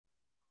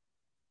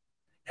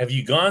Have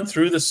you gone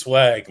through the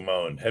swag,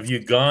 Moan? Have you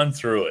gone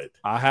through it?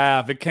 I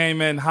have. It came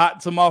in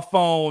hot to my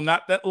phone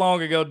not that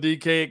long ago,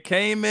 DK. It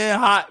came in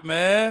hot,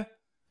 man.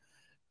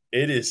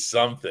 It is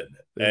something.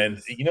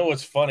 And you know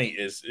what's funny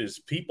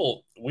is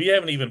people, we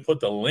haven't even put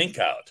the link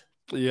out.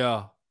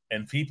 Yeah.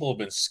 And people have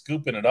been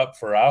scooping it up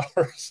for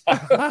hours.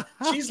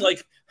 She's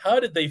like, how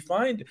did they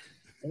find it?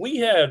 We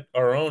had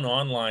our own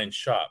online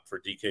shop for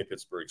DK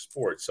Pittsburgh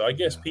Sports. So I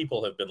guess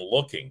people have been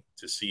looking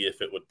to see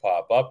if it would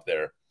pop up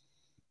there.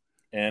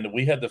 And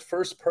we had the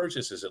first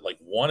purchases at like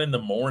 1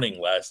 a.m.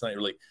 last night.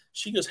 We're like,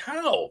 she goes,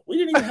 how? We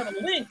didn't even have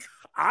a link.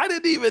 I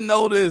didn't even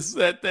notice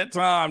at that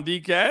time,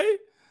 DK.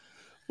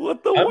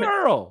 What the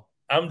world?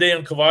 I'm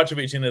Dan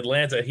Kovacevic in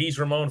Atlanta. He's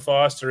Ramon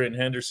Foster in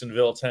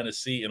Hendersonville,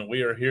 Tennessee. And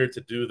we are here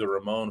to do the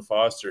Ramon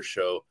Foster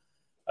Show,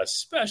 a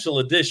special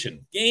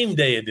edition, game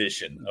day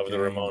edition of the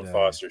Ramon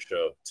Foster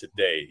Show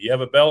today. You have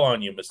a bell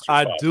on you, Mr.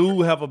 I Foster.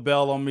 do have a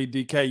bell on me,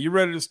 DK. You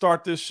ready to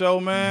start this show,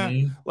 man?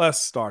 Mm-hmm.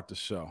 Let's start the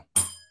show.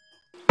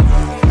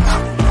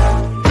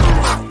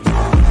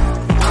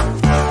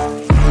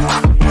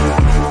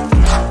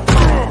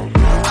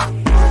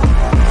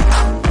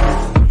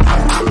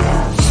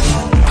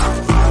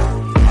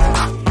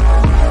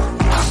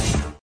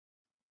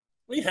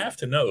 We have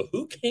to know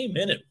who came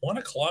in at 1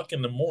 o'clock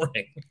in the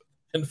morning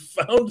and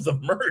found the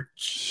merch.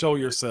 Show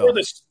yourself. Before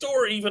the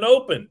store even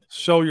opened.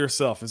 Show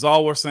yourself is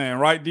all we're saying,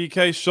 right,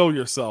 DK? Show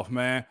yourself,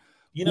 man.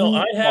 You know,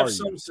 I have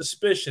some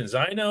suspicions.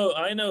 I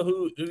know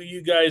who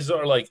you guys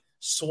are. Like,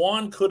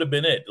 Swan could have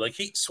been it. Like,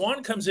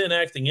 Swan comes in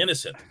acting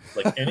innocent.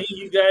 Like, any of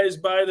you guys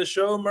buy the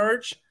show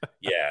merch?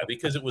 Yeah,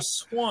 because it was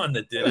Swan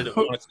that did it at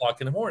 1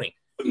 o'clock in the morning.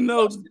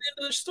 No, into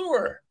the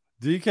store.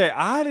 DK,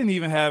 I didn't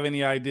even have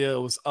any idea it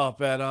was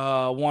up at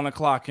 1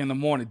 o'clock in the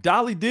morning.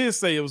 Dolly did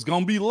say it was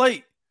going to be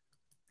late.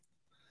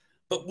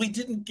 But we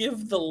didn't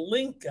give the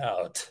link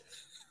out.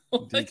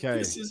 Like, DK.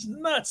 This is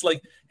nuts.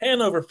 Like,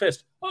 Hanover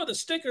Fist. Oh, the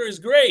sticker is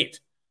great.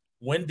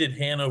 When did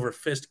Hanover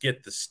Fist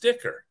get the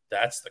sticker?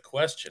 That's the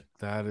question.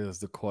 That is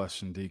the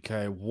question,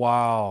 DK.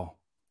 Wow.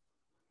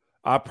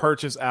 I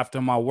purchased after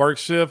my work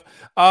shift.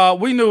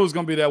 We knew it was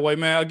going to be that way,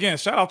 man. Again,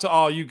 shout out to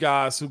all you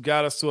guys who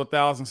got us to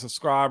 1,000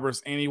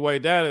 subscribers. Anyway,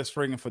 that is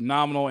freaking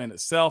phenomenal in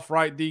itself,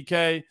 right,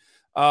 DK?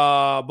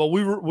 But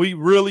we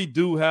really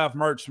do have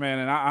merch, man,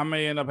 and I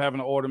may end up having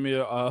to order me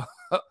a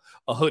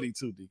hoodie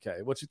too,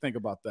 DK. What you think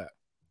about that?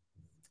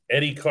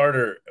 Eddie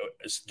Carter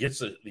gets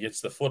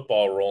the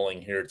football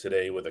rolling here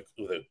today with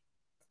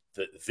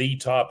the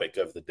topic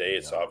of the day.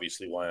 It's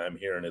obviously why I'm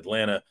here in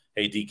Atlanta.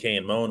 Hey, DK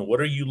and Moan, what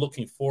are you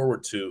looking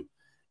forward to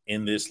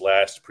in this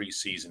last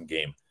preseason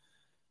game?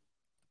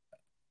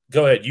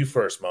 Go ahead, you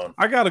first, Moan.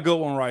 I got a good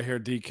one right here,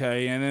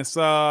 DK, and it's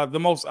the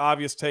most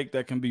obvious take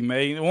that can be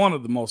made, one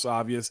of the most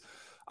obvious.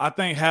 I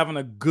think having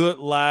a good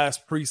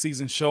last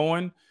preseason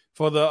showing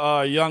for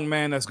the young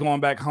man that's going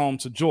back home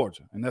to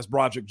Georgia, and that's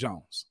Broderick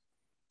Jones.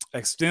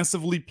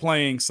 Extensively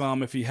playing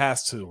some if he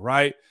has to,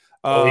 right?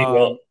 He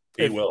will.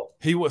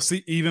 He will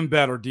see even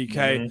better, DK.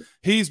 Mm-hmm.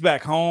 He's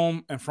back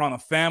home in front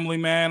of family,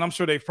 man. I'm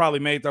sure they've probably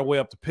made their way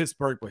up to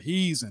Pittsburgh, but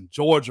he's in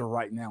Georgia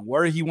right now,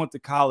 where he went to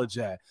college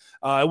at.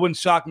 It wouldn't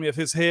shock me if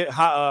his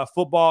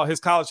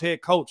college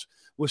head coach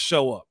would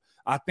show up.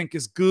 I think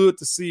it's good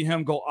to see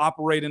him go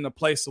operate in a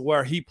place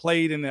where he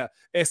played in the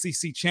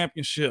SEC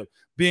championship,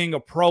 being a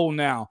pro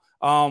now.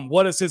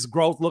 What does his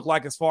growth look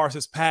like as far as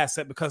his pass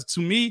set? Because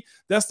to me,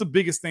 that's the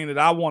biggest thing that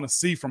I want to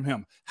see from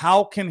him.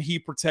 How can he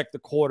protect the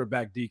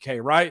quarterback, DK,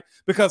 right?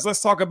 Because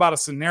let's talk about a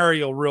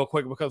scenario real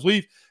quick, because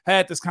we've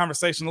had this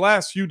conversation the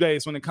last few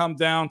days when it comes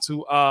down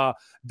to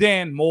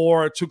Dan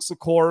Moore, Chuks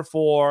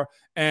Okorafor,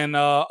 and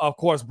of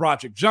course,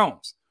 Broderick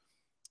Jones.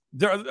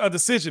 A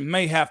decision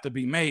may have to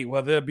be made,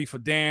 whether it be for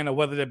Dan or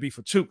whether it be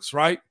for Chuks,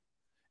 right?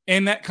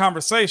 In that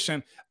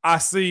conversation, I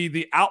see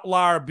the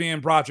outlier being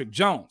Broderick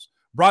Jones.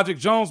 Broderick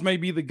Jones may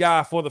be the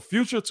guy for the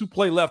future to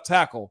play left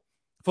tackle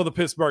for the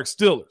Pittsburgh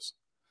Steelers.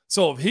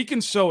 So if he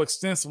can show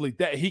extensively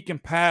that he can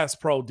pass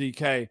pro,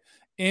 DK,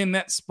 in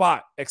that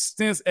spot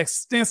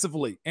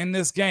extensively in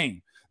this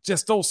game,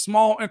 just those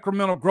small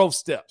incremental growth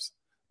steps,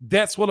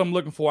 that's what I'm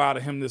looking for out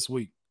of him this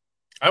week.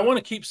 I want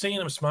to keep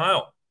seeing him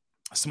smile.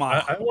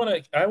 I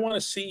want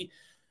to see,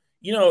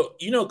 you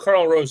know,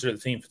 Carl Roser, the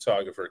team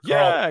photographer.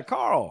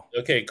 Carl.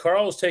 Okay,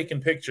 Carl's taking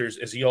pictures,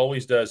 as he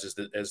always does,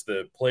 as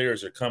the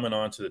players are coming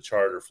onto the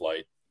charter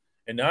flight.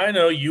 And I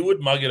know you would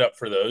mug it up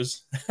for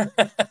those.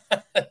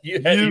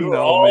 You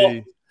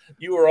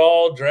were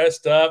all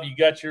dressed up. You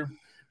got your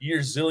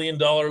 $1,000,000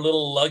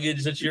 little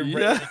luggage that you're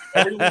bringing.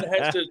 Everyone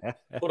has to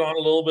put on a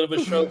little bit of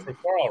a show for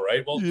Carl,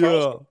 right? Well,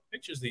 Carl's taking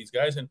pictures of these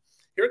guys, and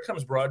here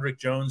comes Broderick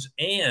Jones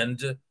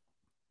and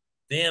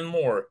Dan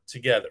Moore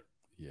together.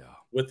 Yeah.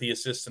 With the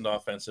assistant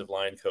offensive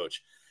line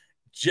coach.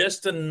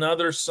 Just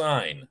another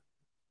sign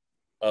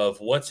of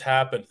what's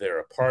happened there,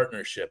 a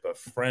partnership, a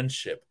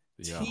friendship,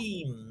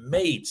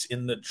 teammates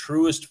in the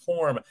truest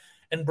form.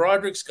 And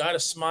Broderick's got a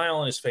smile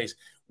on his face.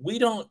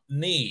 None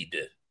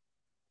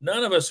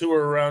of us who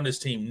are around his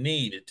team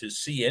need to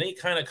see any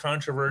kind of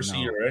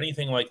controversy or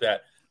anything like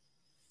that.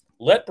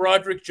 Let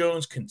Broderick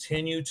Jones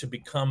continue to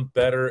become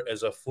better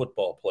as a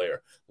football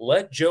player.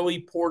 Let Joey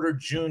Porter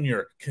Jr.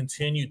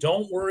 continue.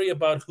 Don't worry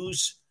about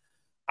who's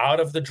out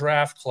of the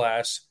draft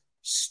class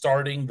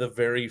starting the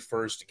very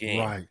first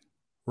game.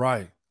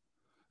 Right.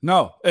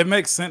 No, it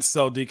makes sense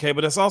though, DK,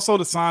 but it's also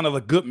the sign of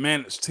a good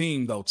managed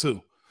team though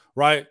too,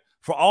 right?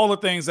 For all the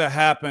things that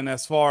happen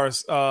as far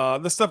as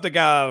the stuff that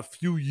got a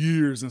few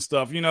years and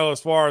stuff, as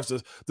far as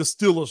the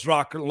Steelers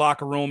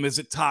locker room, is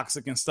it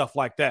toxic and stuff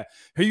like that?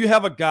 Here you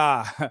have a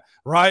guy,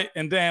 right,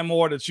 and Dan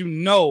Moore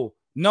that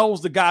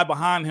knows the guy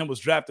behind him was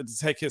drafted to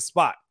take his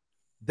spot.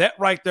 That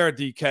right there,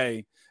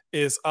 DK,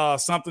 is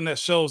something that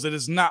shows that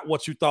it's not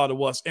what you thought it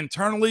was.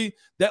 Internally,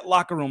 that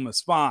locker room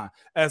is fine.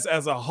 As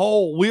a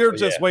whole, we're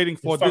just waiting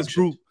for this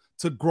group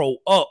to grow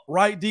up,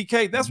 right,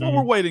 DK? That's what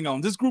we're waiting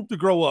on, this group to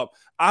grow up.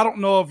 I don't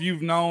know if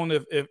you've known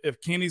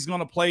if Kenny's going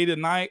to play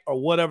tonight or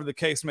whatever the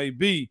case may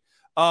be,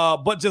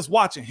 but just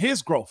watching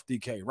his growth,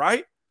 DK,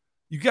 right?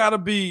 You got to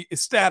be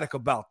ecstatic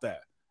about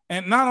that.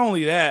 And not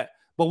only that,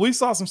 but we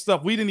saw some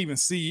stuff we didn't even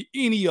see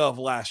any of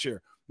last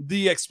year.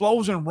 The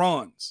explosion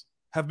runs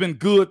have been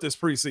good this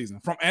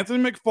preseason, from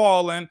Anthony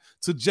McFarland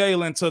to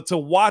Jalen to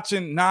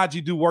watching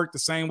Najee do work the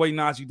same way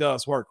Najee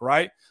does work,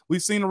 right?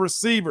 We've seen the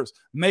receivers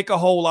make a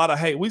whole lot of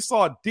hay. We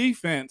saw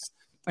defense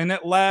in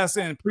that last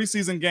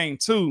preseason game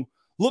 2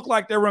 look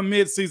like they were in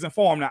midseason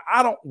form. Now,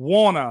 I don't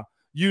want to,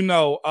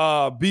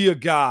 be a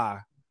guy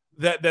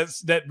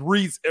that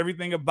reads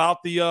everything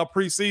about the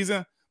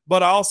preseason,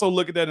 but I also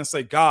look at that and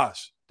say,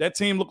 gosh, that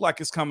team looked like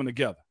it's coming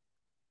together.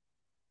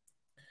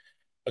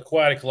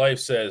 Aquatic Life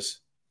says,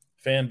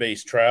 fan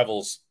base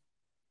travels.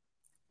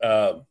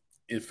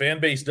 If fan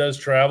base does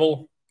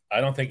travel,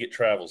 I don't think it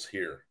travels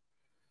here.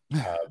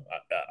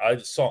 I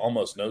saw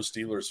almost no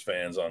Steelers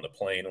fans on the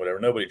plane, whatever.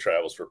 Nobody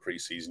travels for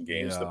preseason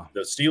games. Yeah.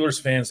 The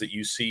Steelers fans that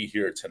you see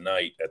here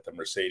tonight at the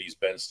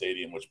Mercedes-Benz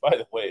Stadium, which, by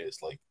the way,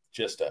 is like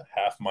just a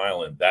half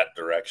mile in that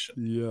direction,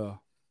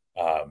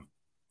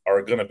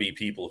 are going to be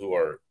people who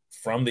are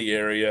from the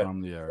area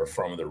or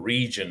from the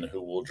region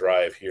who will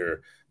drive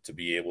here to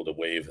be able to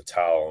wave a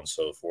towel and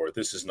so forth.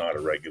 This is not a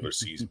regular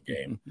season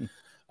game,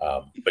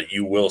 but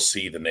you will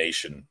see the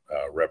nation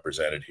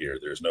represented here.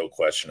 There's no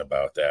question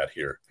about that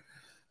here.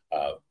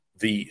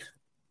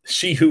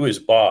 She who is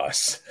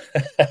boss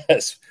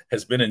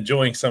has been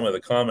enjoying some of the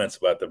comments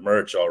about the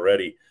merch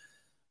already.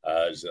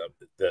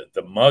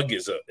 The mug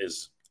is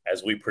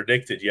as we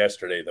predicted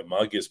yesterday. The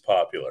mug is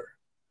popular.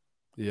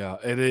 Yeah,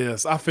 it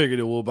is. I figured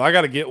it would, but I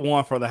got to get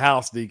one for the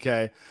house,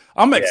 DK.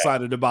 I'm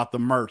excited about the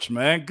merch,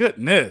 man.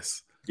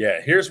 Goodness.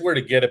 Yeah, here's where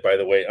to get it, by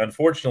the way.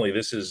 Unfortunately,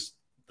 this is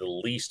the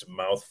least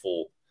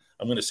mouthful.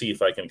 I'm going to see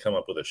if I can come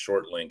up with a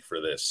short link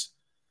for this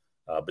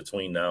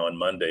between now and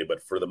Monday.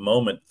 But for the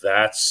moment,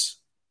 that's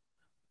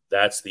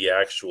the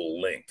actual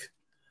link.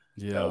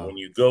 Yeah. When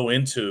you go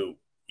into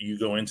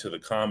the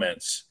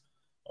comments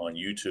on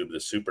YouTube, the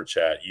super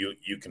chat,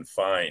 you can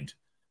find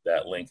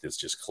that link that's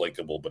just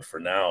clickable. But for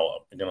now,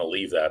 I'm going to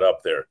leave that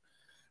up there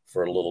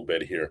for a little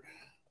bit here.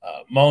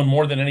 Moan,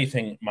 more than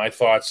anything, my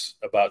thoughts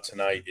about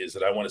tonight is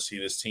that I want to see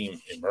this team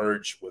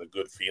emerge with a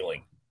good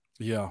feeling.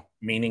 Yeah.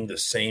 Meaning the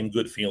same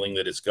good feeling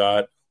that it's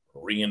got, a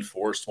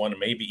reinforced one,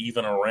 maybe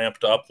even a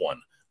ramped up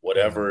one,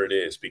 whatever it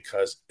is,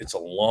 because it's a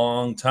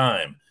long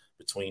time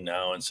between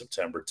now and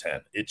September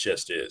 10th. It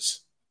just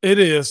is. It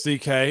is,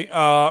 DK.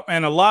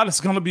 And a lot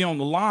is going to be on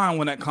the line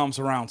when that comes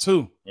around,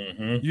 too.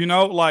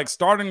 Mm-hmm. Like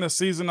starting the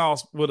season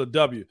off with a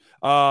W.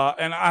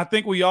 And I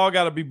think we all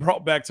got to be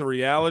brought back to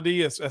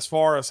reality as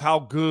far as how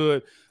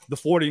good the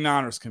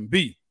 49ers can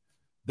be.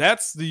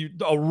 That's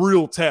a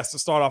real test to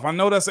start off. I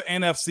know that's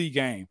an NFC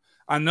game.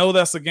 I know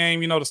that's a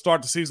game, to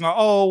start the season.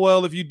 Oh,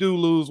 well, if you do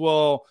lose,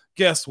 well,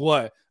 guess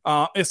what?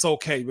 It's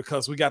okay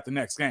because we got the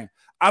next game.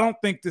 I don't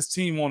think this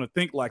team want to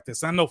think like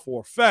this. I know for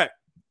a fact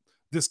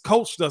this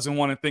coach doesn't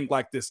want to think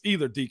like this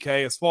either,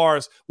 DK, as far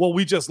as, well,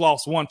 we just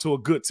lost one to a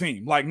good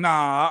team. Like,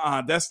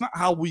 that's not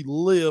how we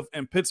live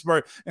in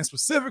Pittsburgh. And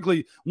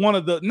specifically, one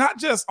of the, not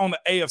just on the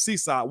AFC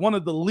side, one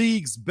of the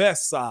league's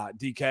best side,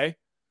 DK.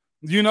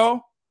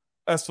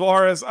 As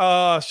far as,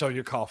 show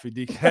your coffee,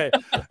 DK.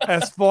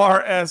 As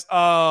far as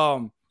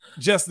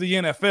just the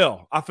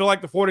NFL, I feel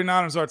like the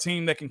 49ers are a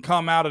team that can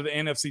come out of the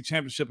NFC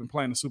Championship and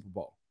play in the Super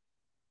Bowl.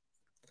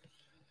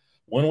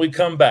 When we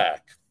come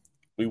back,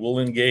 we will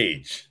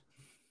engage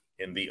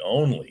in the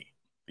only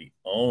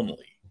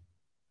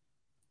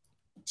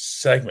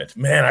segment.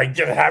 Man, I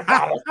have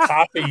not a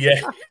coffee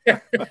yet.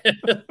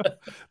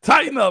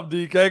 Tighten up,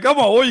 DK. Come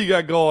on, what you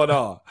got going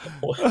on?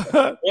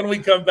 When we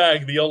come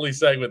back, the only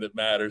segment that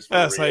matters.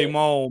 That's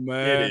Ramon,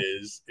 man.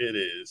 It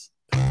is.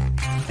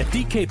 At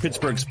DK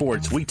Pittsburgh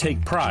Sports, we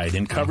take pride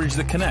in coverage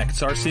that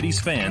connects our city's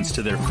fans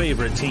to their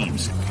favorite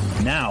teams.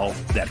 Now,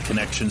 that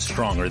connection's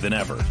stronger than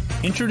ever.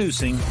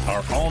 Introducing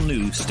our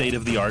all-new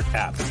state-of-the-art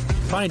app.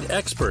 Find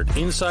expert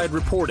inside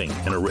reporting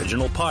and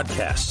original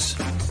podcasts.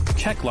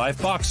 Check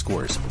live box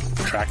scores.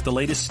 Track the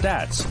latest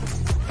stats.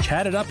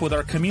 Chat it up with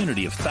our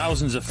community of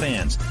thousands of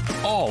fans,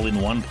 all in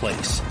one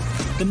place.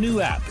 The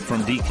new app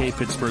from DK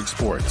Pittsburgh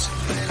Sports.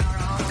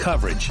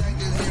 Coverage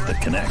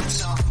that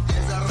connects.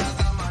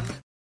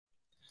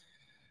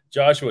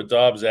 Joshua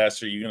Dobbs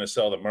asked, are you going to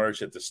sell the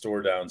merch at the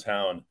store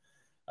downtown?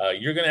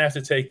 You're going to have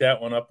to take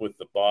that one up with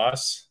the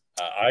boss.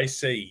 I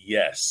say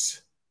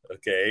yes.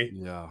 Okay.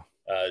 Yeah.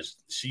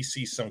 She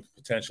sees some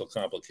potential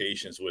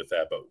complications with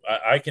that, but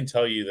I can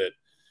tell you that,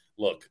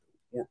 look,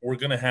 we're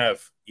going to have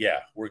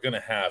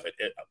it.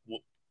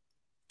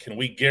 Can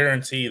we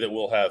guarantee that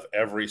we'll have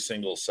every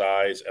single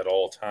size at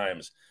all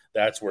times?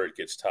 That's where it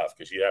gets tough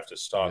because you have to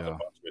stock a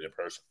bunch of it in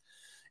person.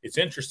 It's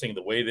interesting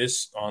the way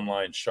this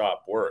online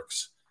shop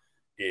works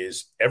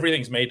is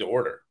everything's made to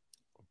order.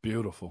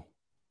 Beautiful.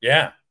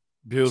 Yeah.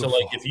 Beautiful. So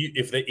like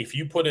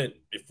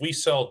if we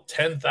sell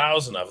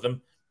 10,000 of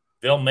them,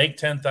 they'll make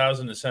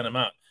 10,000 and send them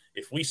out.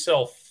 If we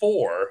sell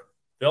 4,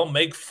 they'll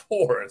make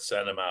 4 and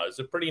send them out. It's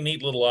a pretty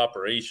neat little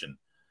operation.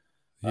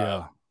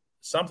 Yeah.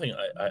 Something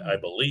I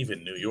believe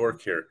in New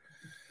York here.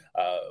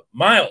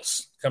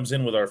 Miles comes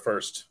in with our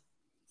first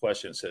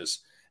question, says,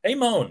 hey,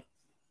 Moan,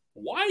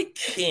 why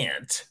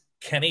can't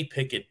Kenny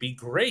Pickett be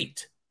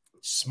great?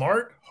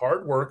 Smart,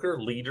 hard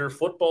worker, leader,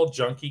 football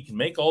junkie, can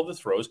make all the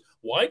throws.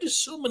 Why do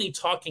so many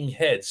talking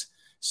heads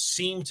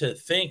seem to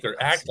think or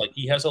act like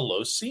he has a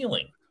low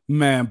ceiling?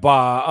 Man,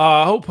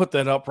 Bob, who put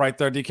that up right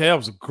there, DK? That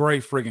was a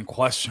great friggin'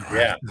 question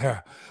right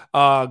there.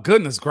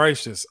 Goodness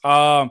gracious.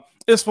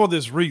 It's for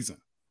this reason.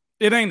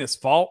 It ain't his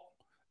fault.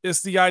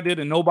 It's the idea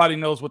that nobody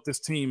knows what this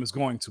team is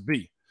going to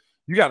be.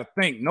 You got to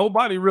think,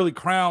 nobody really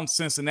crowned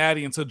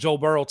Cincinnati until Joe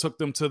Burrow took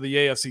them to the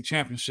AFC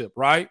Championship,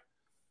 right?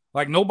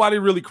 Like, nobody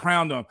really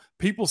crowned them.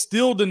 People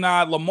still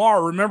denied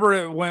Lamar.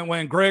 Remember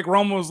when Greg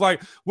Roman was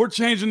like, we're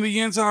changing the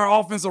entire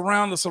offense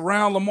around us,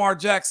 around Lamar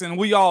Jackson.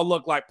 We all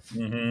look like,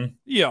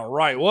 yeah,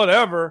 right,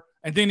 whatever.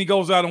 And then he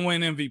goes out and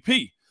win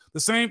MVP. The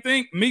same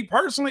thing, me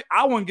personally,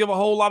 I wouldn't give a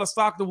whole lot of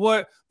stock to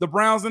what the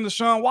Browns and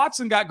Deshaun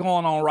Watson got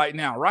going on right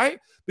now, right?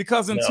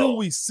 Because until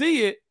we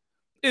see it,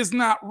 it's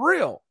not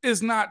real.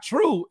 It's not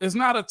true. It's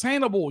not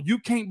attainable. You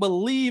can't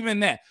believe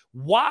in that.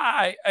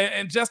 Why?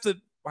 And just to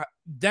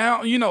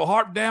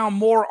harp down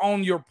more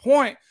on your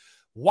point,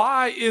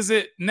 why is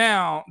it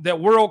now that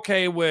we're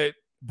okay with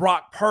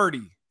Brock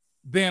Purdy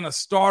being a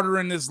starter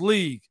in this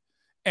league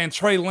and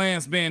Trey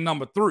Lance being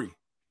number 3?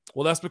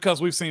 Well, that's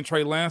because we've seen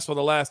Trey Lance for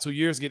the last 2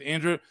 years get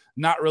injured,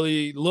 not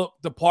really look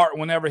the part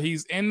whenever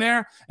he's in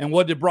there. And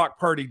what did Brock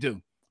Purdy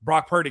do?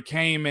 Brock Purdy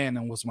came in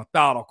and was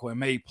methodical and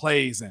made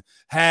plays and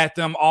had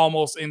them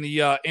almost in the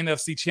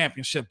NFC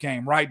Championship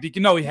game, right? Did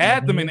you know he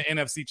had them in the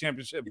NFC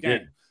Championship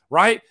game,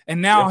 right?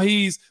 And now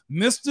he's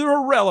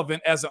Mr.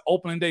 Irrelevant as an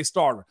opening day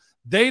starter.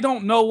 They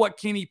don't know what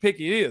Kenny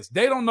Pickett is.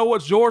 They don't know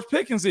what George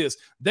Pickens is.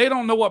 They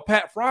don't know what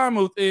Pat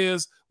Freiermuth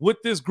is with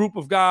this group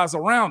of guys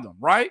around them,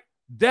 right?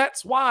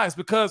 That's why. It's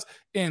because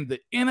in the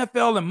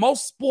NFL and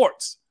most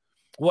sports,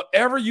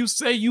 whatever you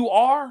say you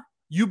are,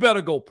 you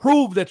better go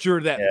prove that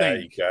you're that thing.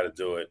 Yeah, you got to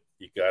do it.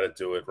 You got to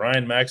do it.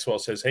 Ryan Maxwell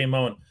says, hey,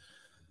 Moan,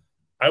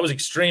 I was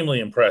extremely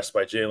impressed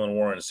by Jaylen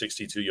Warren's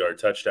 62-yard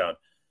touchdown.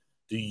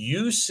 Do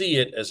you see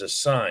it as a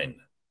sign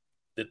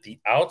that the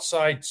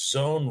outside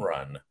zone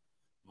run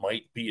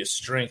might be a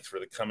strength for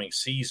the coming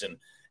season?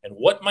 And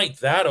what might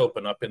that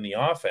open up in the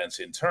offense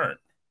in turn?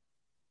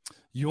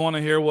 You want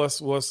to hear what's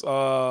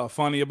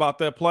funny about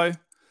that play?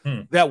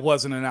 That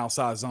wasn't an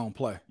outside zone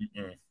play.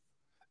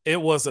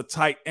 It was a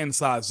tight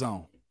inside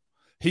zone.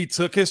 He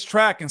took his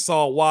track and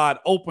saw a wide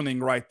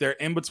opening right there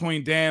in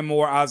between Dan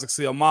Moore, Isaac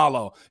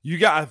Seumalo. You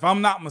got, if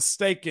I'm not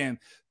mistaken,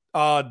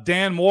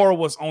 Dan Moore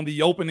was on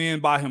the open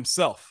end by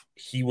himself.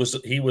 He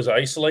was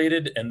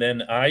isolated, and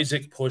then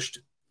Isaac pushed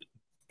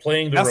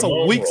playing the That's Ramon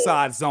a weak role.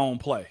 Side zone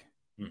play.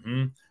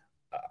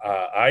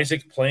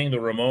 Isaac playing the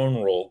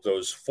Ramon role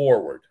goes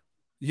forward.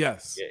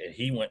 Yes. Yeah,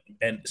 he went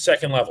and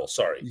second level.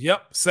 Sorry.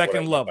 Yep.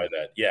 Second level. By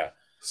that. Yeah.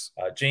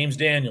 James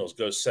Daniels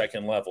goes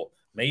second level.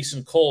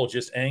 Mason Cole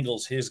just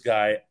angles his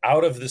guy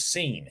out of the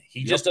scene.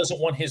 He just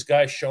doesn't want his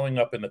guy showing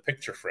up in the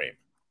picture frame.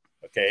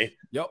 Okay.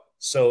 Yep.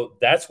 So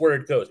that's where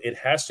it goes. It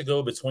has to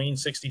go between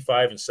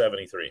 65 and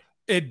 73.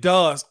 It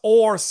does.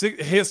 Or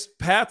his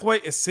pathway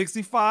is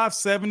 65,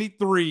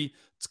 73,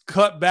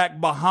 cut back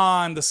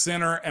behind the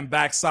center and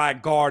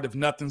backside guard if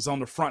nothing's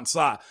on the front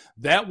side.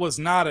 That was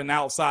not an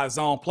outside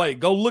zone play.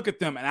 Go look at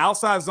them. An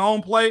outside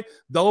zone play,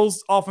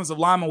 those offensive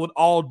linemen would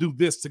all do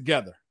this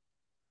together.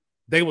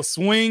 They would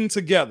swing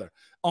together.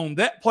 On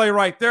that play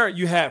right there,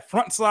 you had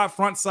front side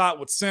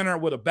with center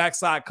with a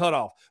backside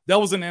cutoff.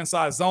 That was an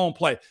inside zone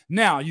play.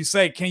 Now, you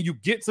say, can you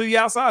get to the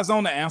outside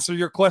zone to answer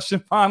your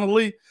question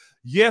finally?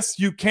 Yes,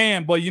 you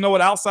can. But you know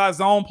what outside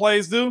zone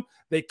plays do?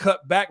 They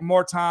cut back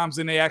more times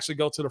than they actually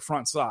go to the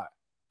front side.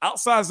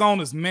 Outside zone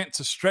is meant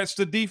to stretch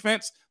the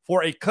defense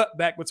for a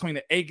cutback between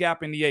the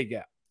A-gap and the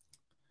A-gap.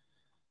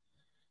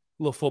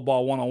 Little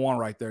football 101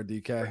 right there,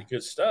 DK. Pretty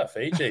good stuff.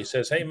 AJ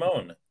says, hey,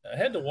 Moan, I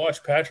had to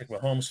watch Patrick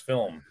Mahomes'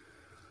 film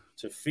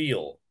to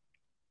feel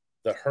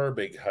the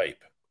Herbig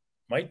hype.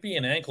 Might be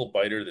an ankle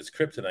biter that's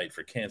kryptonite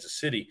for Kansas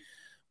City.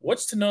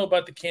 What's to know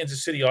about the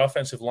Kansas City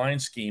offensive line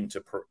scheme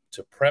to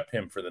prep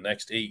him for the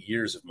next 8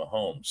 years of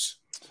Mahomes?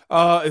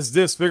 Is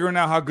this figuring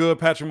out how good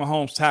Patrick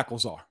Mahomes'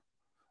 tackles are.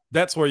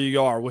 That's where you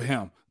are with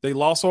him. They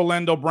lost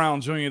Orlando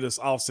Brown Jr. this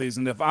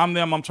offseason. If I'm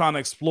them, I'm trying to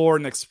explore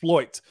and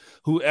exploit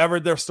whoever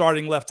their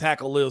starting left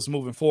tackle is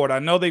moving forward. I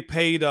know they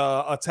paid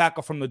a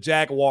tackle from the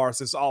Jaguars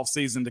this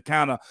offseason to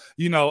kind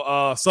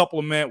of,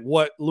 supplement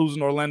what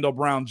losing Orlando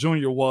Brown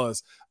Jr.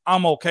 was.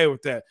 I'm okay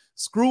with that.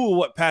 Screw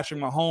what Patrick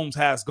Mahomes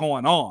has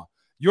going on.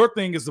 Your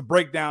thing is to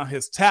break down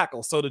his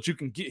tackle so that you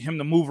can get him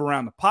to move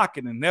around the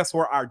pocket, and that's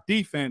where our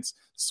defense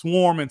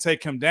swarm and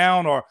take him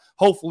down, or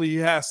hopefully he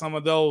has some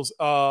of those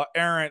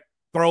errant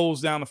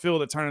throws down the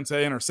field that turn into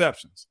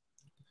interceptions.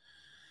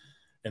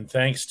 And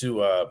thanks to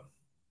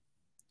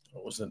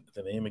what was the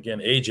name again?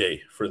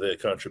 AJ for the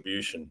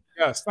contribution.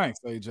 Yes, thanks,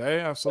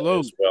 AJ. Absolutely.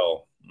 As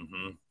well.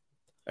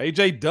 Mm-hmm.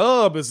 AJ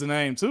Dub is the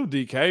name too,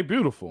 DK.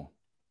 Beautiful.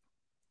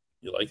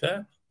 You like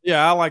that?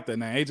 Yeah, I like that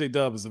name. AJ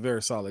Dub is a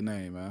very solid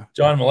name, man.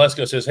 John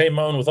Malesko says, "Hey,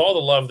 Moan, with all the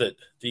love that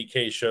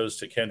DK shows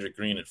to Kendrick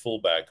Green at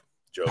fullback,"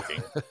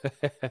 joking,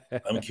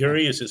 "I'm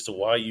curious as to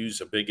why use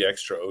a big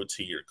extra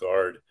OT or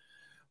guard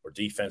or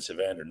defensive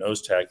end or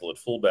nose tackle at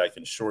fullback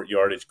in short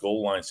yardage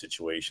goal line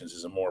situations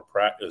is a more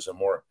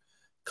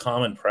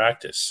common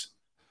practice."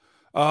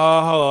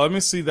 Hold on, let me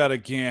see that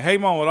again. Hey,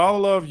 Moan, with all the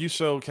love you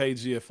show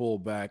KG at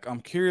fullback,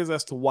 I'm curious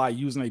as to why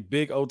using a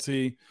big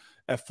OT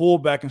at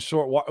fullback and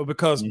short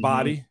because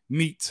body,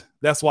 meat.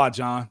 That's why,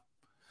 John.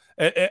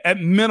 At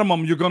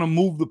minimum, you're going to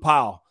move the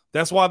pile.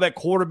 That's why that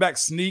quarterback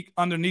sneak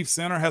underneath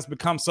center has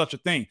become such a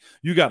thing.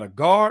 You got a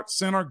guard,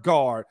 center,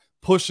 guard,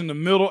 pushing the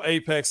middle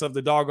apex of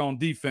the doggone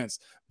defense.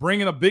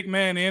 Bringing a big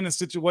man in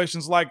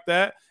situations like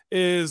that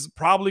is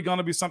probably going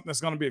to be something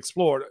that's going to be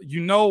explored.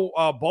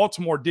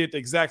 Baltimore did the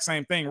exact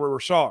same thing with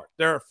Rashard.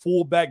 They're a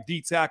fullback,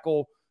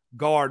 D-tackle,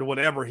 guard,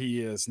 whatever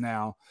he is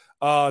now.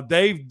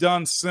 They've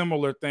done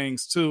similar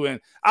things too. And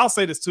I'll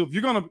say this too. If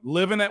you're going to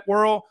live in that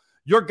world,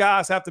 your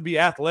guys have to be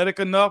athletic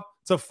enough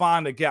to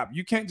find a gap.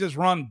 You can't just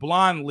run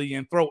blindly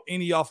and throw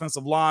any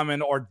offensive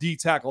lineman or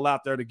D-tackle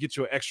out there to get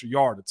you an extra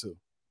yard or two.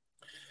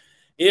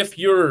 If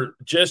you're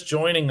just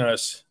joining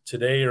us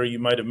today, or you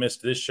might have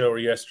missed this show or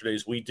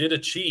yesterday's, we did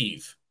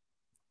achieve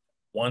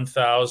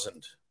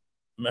 1,000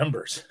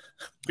 members.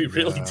 We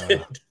really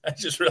did. I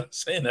just realized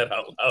saying that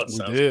out loud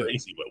sounds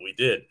crazy, but we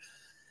did.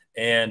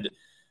 And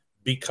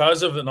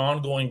because of an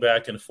ongoing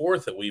back and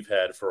forth that we've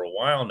had for a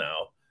while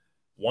now,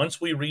 once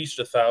we reached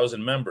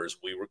 1,000 members,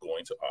 we were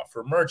going to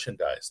offer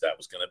merchandise. That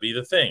was going to be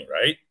the thing,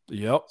 right?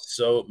 Yep.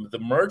 So the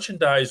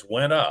merchandise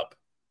went up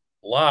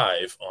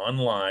live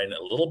online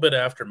a little bit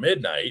after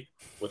midnight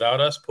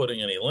without us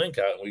putting any link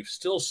out. And we've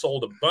still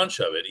sold a bunch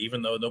of it,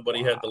 even though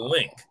nobody had the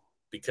link,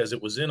 because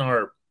it was in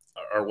our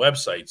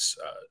website's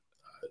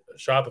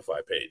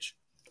Shopify page.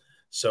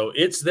 So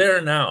it's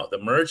there now. The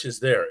merch is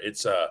there.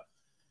 It's a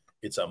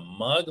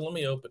mug. Let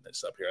me open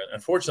this up here.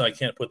 Unfortunately, I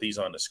can't put these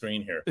on the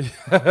screen here.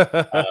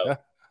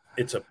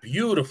 It's a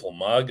beautiful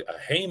mug, a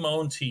Hey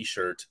Moan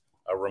t-shirt,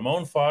 a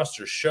Ramon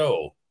Foster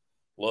Show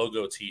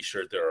logo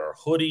t-shirt. There are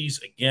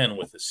hoodies, again,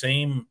 with the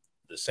same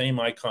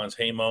icons,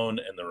 Hey Moan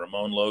and the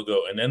Ramon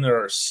logo. And then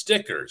there are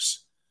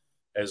stickers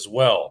as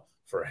well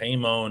for Hey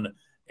Moan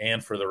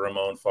and for the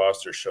Ramon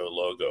Foster Show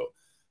logo.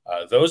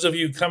 Those of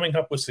you coming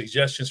up with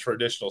suggestions for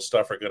additional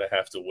stuff are going to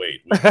have to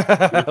wait.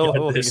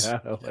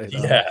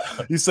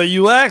 You say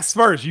you asked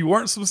first. You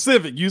weren't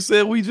specific. You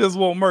said we just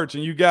want merch,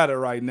 and you got it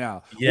right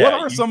now. Yeah, what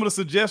are some of the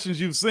suggestions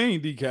you've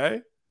seen,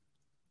 DK?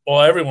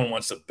 Well, everyone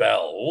wants a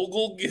bell.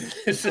 We'll get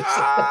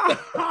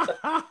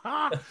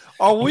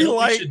Are we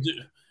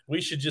we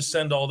should just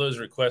send all those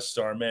requests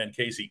to our man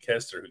Casey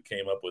Kester, who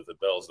came up with the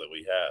bells that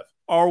we have.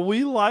 Are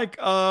we like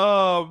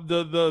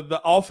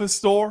the office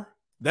store?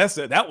 That's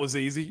it. That was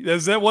easy.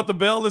 Is that what the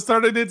bell is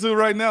turning into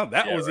right now?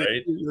 That was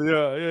right. Easy.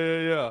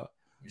 Yeah.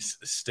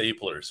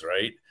 Staplers,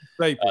 right?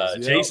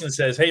 Staplers. Jason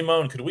says, "Hey,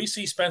 Moan, could we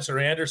see Spencer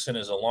Anderson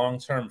as a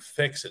long-term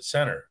fix at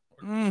center?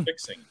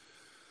 Fixing.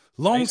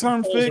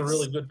 Long-term fix. A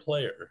really good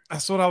player.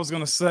 That's what I was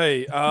going to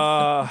say.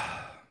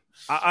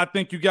 I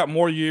think you got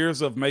more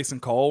years of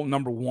Mason Cole,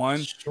 number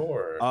one.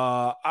 Sure.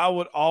 I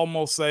would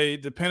almost say,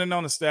 depending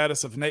on the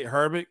status of Nate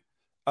Herbig,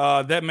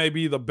 that may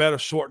be the better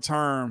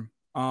short-term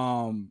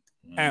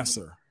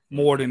answer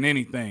more than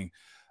anything.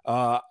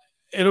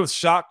 It would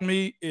shock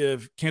me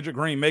if Kendrick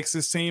Green makes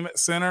his team at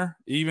center,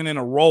 even in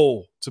a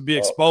role, to be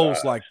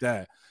exposed like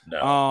that.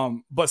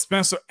 No. But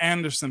Spencer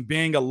Anderson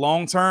being a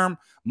long-term,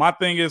 my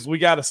thing is we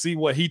got to see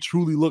what he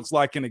truly looks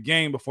like in a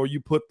game before you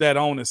put that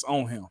onus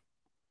on him.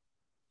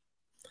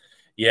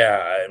 Yeah,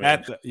 I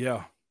mean,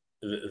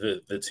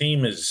 the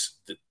team is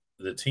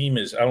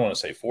I don't want to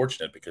say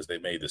fortunate because they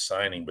made the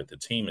signing, but the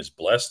team is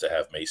blessed to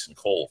have Mason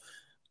Cole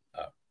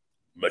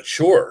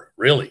mature,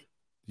 really.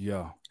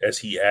 Yeah. As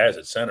he has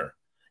at center.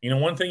 You know,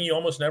 one thing you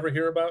almost never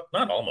hear about,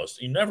 not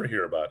almost, you never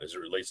hear about as it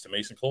relates to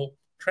Mason Cole,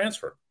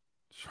 transfer.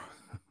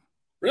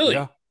 Really?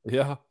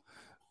 Yeah.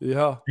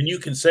 And you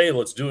can say,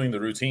 let's doing the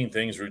routine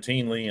things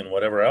routinely and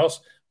whatever else,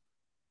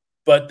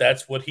 but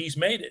that's what he's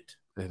made it.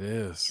 It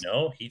is. You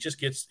know, he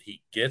gets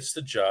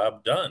the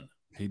job done.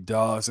 He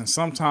does. And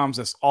sometimes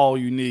that's all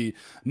you need.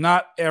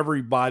 Not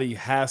everybody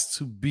has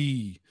to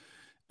be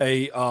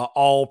a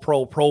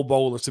all-pro Pro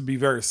Bowler to be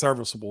very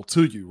serviceable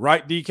to you,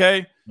 right,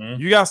 DK?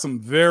 You got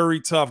some very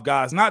tough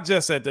guys, not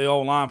just at the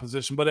O-line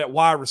position, but at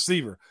wide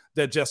receiver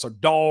that just are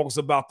dogs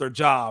about their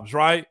jobs,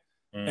 right?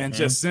 And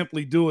just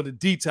simply do it a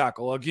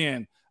D-tackle.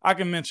 Again, I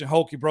can mention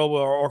Hokey Bro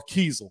or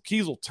Kiesel.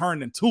 Kiesel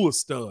turned into a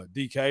stud,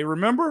 DK,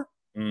 remember?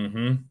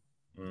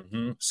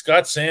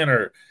 Scott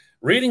Sander,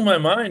 reading my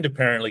mind,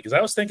 apparently, because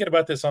I was thinking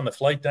about this on the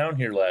flight down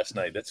here last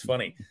night. That's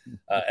funny.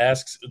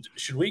 Asks,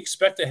 should we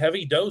expect a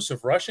heavy dose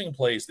of rushing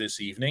plays this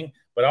evening?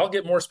 But I'll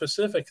get more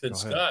specific than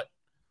Scott.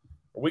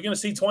 Are we going to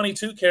see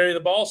 22 carry the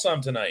ball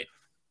some tonight?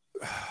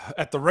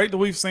 At the rate that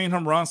we've seen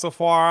him run so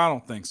far, I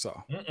don't think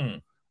so.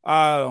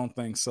 I don't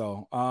think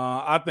so.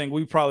 I think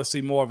we probably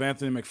see more of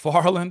Anthony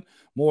McFarland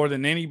more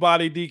than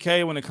anybody,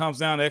 DK, when it comes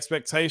down to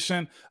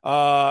expectation.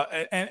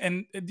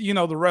 And you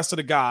know, the rest of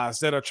the guys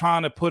that are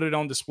trying to put it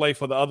on display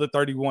for the other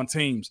 31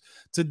 teams.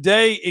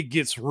 Today, it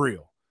gets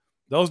real.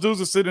 Those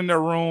dudes are sitting in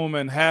their room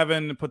and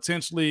having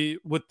potentially,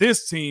 with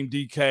this team,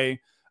 DK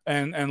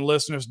and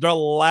listeners, their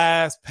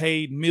last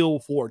paid meal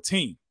for a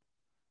team.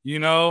 You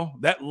know,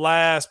 that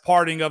last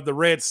parting of the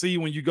Red Sea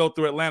when you go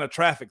through Atlanta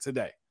traffic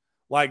today.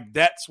 Like,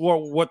 that's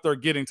what they're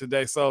getting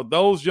today. So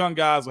those young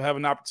guys will have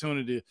an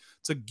opportunity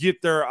to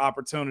get their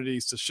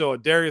opportunities to show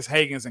it. Darius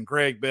Higgins and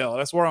Greg Bell.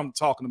 That's what I'm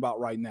talking about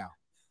right now.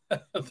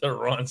 The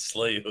Ron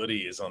Slay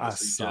hoodie is on the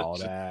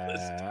suggestion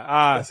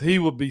list. He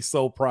would be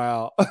so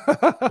proud.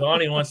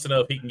 Donnie wants to know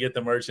if he can get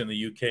the merch in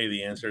the UK.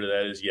 The answer to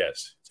that is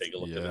yes. Take a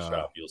look at the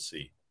shop. You'll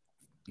see.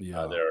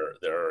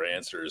 There are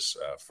answers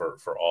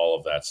for all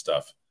of that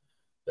stuff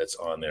that's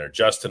on there.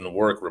 Justin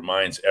Work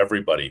reminds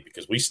everybody,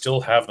 because we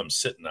still have them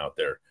sitting out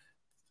there,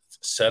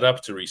 set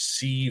up to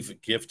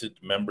receive gifted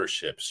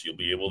memberships. You'll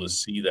be able to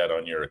see that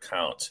on your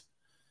account.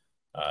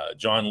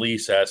 John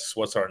Lease asks,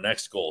 what's our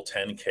next goal?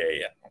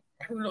 10K. I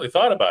haven't really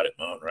thought about it,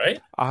 Moan, right?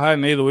 I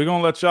hadn't either. We're going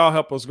to let y'all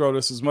help us grow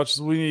this as much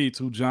as we need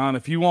to, John.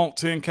 If you want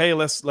 10K,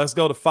 let's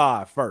go to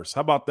 5 first.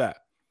 How about that?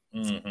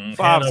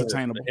 5's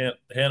attainable.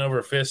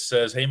 Hanover Fist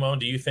says, hey, Moan,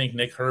 do you think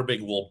Nick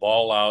Herbig will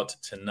ball out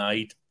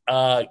tonight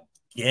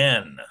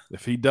again?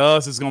 If he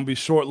does, it's going to be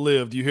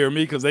short-lived. You hear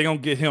me? Because they're going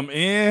to get him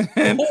in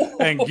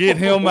and get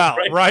him out,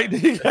 right?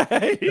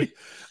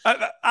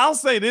 I'll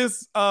say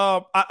this,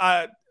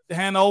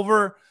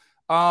 Hanover,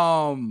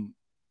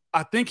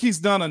 I think he's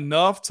done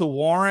enough to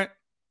warrant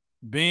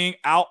being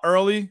out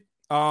early.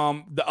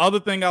 The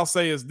other thing I'll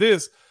say is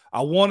this.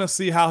 I want to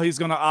see how he's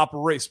going to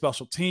operate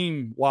special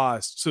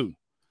team-wise, too.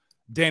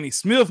 Danny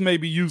Smith may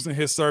be using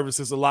his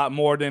services a lot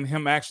more than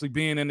him actually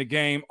being in the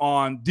game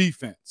on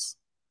defense.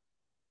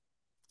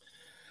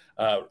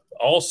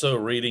 Also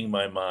reading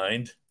my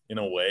mind, in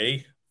a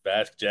way,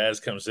 Bask Jazz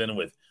comes in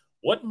with,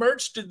 what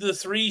merch did the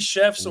 3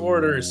 chefs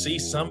order? See,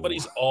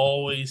 somebody's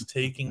always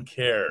taking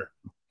care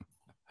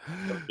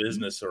of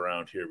business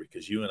around here,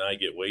 because you and I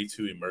get way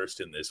too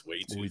immersed in this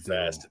way too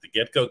fast. At the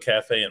Get-Go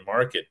Cafe and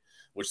Market,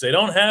 which they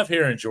don't have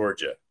here in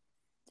Georgia.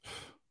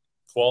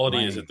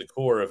 Quality is at the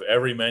core of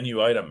every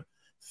menu item.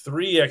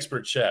 3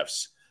 expert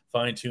chefs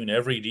fine-tune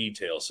every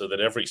detail so that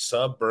every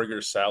sub, burger,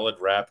 salad,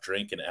 wrap,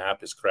 drink, and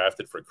app is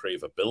crafted for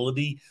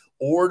craveability.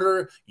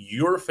 Order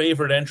your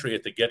favorite entry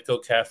at the Get-Go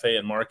Cafe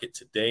and Market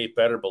today.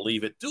 Better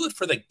believe it. Do it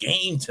for the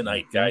game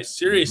tonight, guys.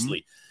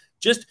 Seriously.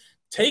 Just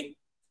take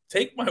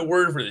my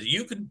word for this.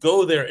 You could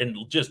go there and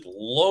just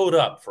load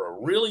up for a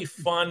really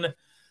fun,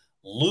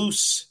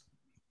 loose,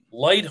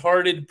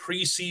 lighthearted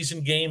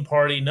preseason game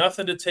party.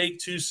 Nothing to take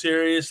too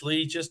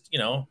seriously. Just,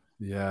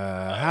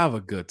 have a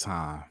good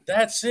time.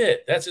 That's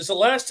it. It's the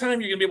last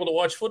time you're going to be able to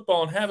watch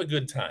football and have a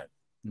good time.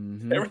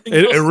 Everything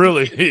it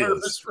really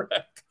is.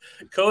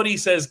 Cody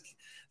says,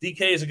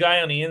 DK is a guy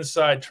on the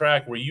inside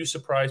track. Were you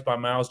surprised by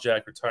Miles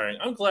Jack retiring?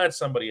 I'm glad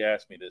somebody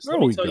asked me this. Let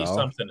me tell you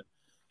something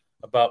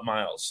about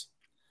Miles.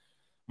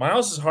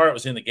 Miles' heart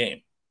was in the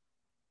game.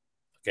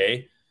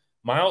 Okay?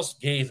 Miles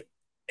gave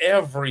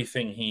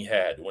everything he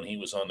had when he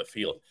was on the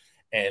field.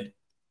 And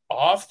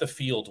off the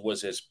field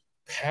was as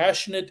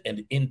passionate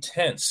and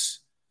intense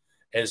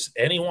as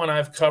anyone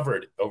I've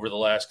covered over the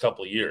last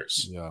couple of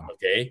years. Yeah.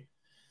 Okay.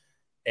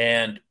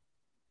 And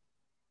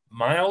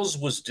Miles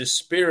was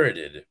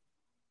dispirited,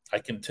 I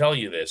can tell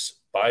you this,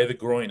 by the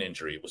groin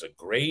injury. It was a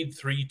grade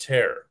 3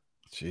 tear.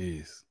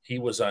 Jeez. He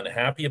was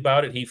unhappy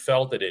about it. He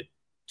felt that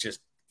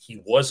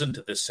he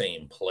wasn't the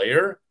same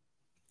player.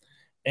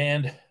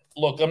 And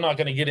look, I'm not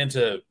going to get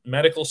into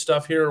medical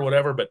stuff here or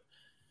whatever, but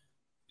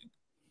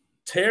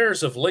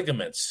tears of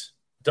ligaments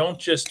don't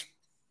just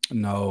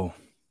no.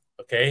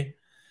 Okay.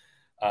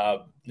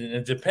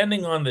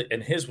 Depending on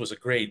and his was a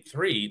grade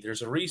 3,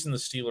 there's a reason the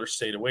Steelers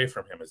stayed away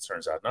from him, it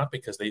turns out. Not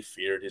because they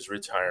feared his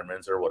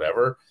retirement or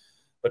whatever,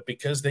 but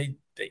because they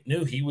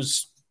knew he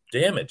was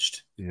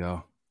damaged.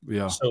 Yeah.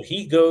 Yeah. So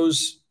he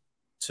goes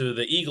to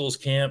the Eagles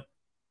camp,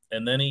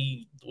 and then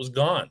he was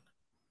gone.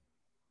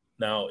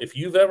 Now, if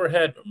you've ever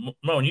had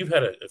 – Moan, you've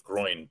had a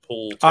groin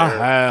pull tear. I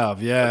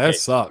have. Yeah, okay. That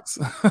sucks.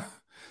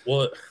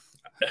 Well –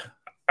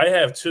 I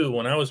have too.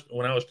 When I was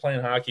playing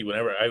hockey,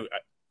 whenever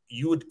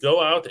you would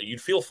go out there, you'd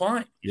feel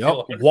fine.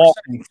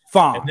 Walking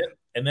fine.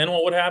 And then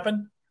what would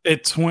happen?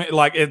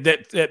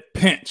 That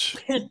pinch.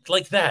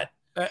 Like that.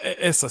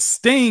 It's a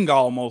sting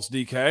almost,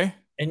 DK.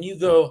 And you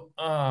go,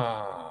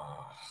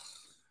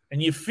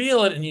 and you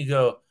feel it and you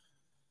go,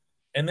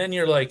 and then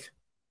you're like,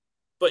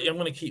 but I'm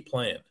going to keep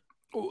playing.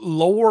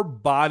 Lower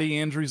body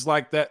injuries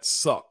like that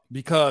suck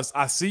because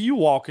I see you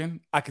walking.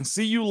 I can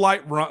see you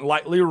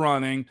lightly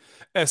running.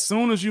 As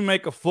soon as you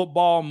make a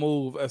football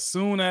move, as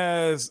soon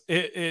as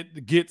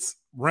it gets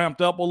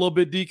ramped up a little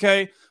bit,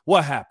 DK,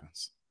 what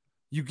happens?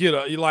 You get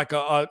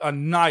a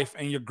knife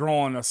in your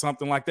groin or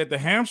something like that. The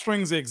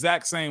hamstring's the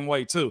exact same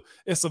way too.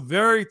 It's a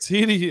very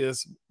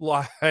tedious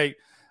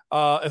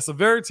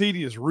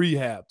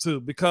rehab too,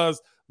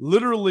 because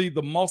literally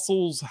the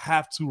muscles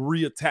have to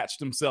reattach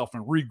themselves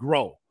and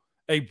regrow.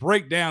 They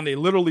break down, they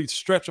literally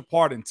stretch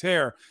apart and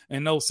tear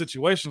in those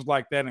situations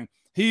like that. And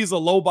he's a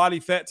low body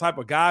fat type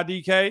of guy,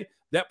 DK.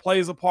 That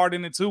plays a part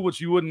in it too,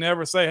 which you would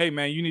never say, hey,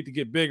 man, you need to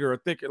get bigger or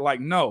thicker. Like,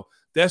 no,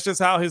 that's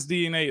just how his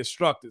DNA is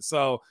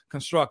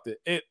constructed.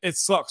 It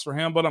sucks for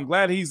him, but I'm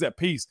glad he's at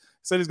peace. He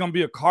said he's going to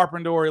be a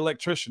carpenter or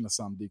electrician or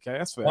something, DK.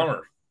 That's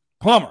fair.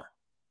 Plumber.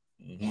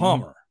 Mm-hmm.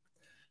 Plumber.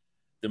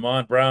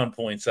 Damon Brown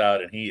points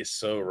out, and he is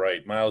so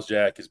right, Miles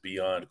Jack is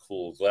beyond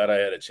cool. Glad I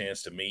had a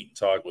chance to meet and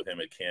talk with him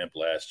at camp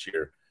last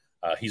year.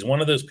 He's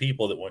one of those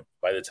people that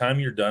by the time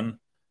you're done,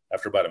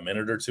 after about a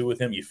minute or two with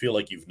him, you feel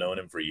like you've known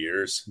him for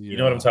years. Yeah. You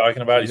know what I'm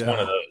talking about? He's one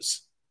of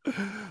those.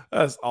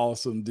 That's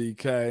awesome,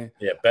 DK.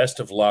 Yeah, best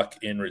of luck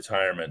in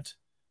retirement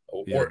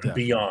or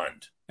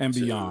beyond. And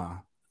beyond.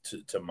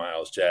 To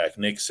Miles Jack.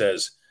 Nick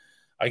says,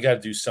 I got to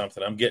do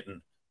something. I'm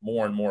getting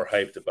more and more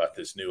hyped about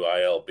this new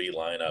ILB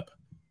lineup.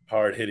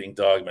 Hard-hitting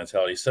dog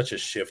mentality, such a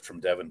shift from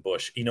Devin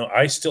Bush. You know,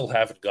 I still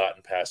haven't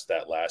gotten past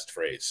that last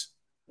phrase,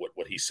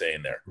 what he's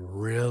saying there.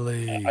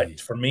 Really?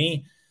 For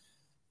me,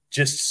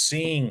 just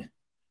seeing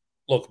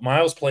 – look,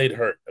 Miles played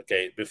hurt,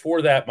 okay?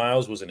 Before that,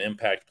 Miles was an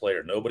impact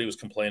player. Nobody was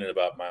complaining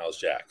about Miles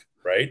Jack,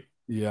 right?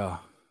 Yeah.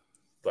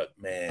 But,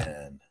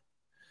 man,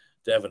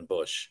 Devin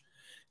Bush.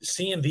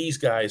 Seeing these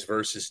guys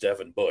versus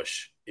Devin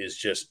Bush is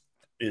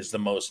the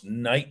most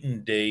night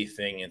and day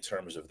thing in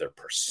terms of their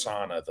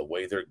persona, the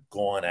way they're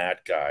going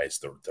at guys,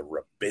 the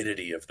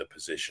rapidity of the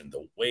position,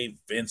 the way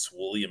Vince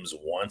Williams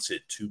wants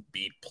it to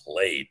be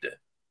played,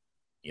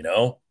 you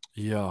know?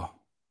 Yeah.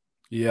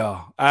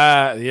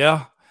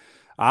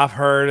 I've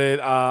heard it.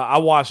 I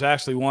watched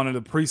actually one of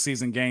the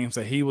preseason games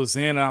that he was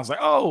in, and I was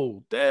like,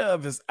 oh,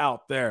 Dev is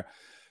out there.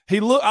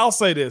 I'll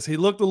say this. He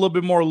looked a little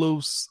bit more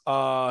loose.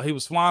 He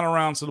was flying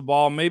around to the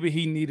ball. Maybe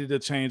he needed a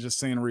change of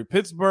scenery.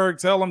 Pittsburgh,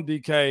 tell him,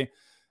 DK,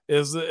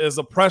 is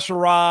a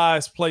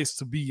pressurized place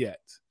to be at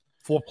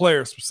for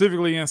players,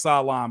 specifically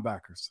inside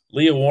linebackers.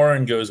 Leah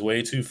Warren goes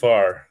way too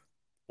far.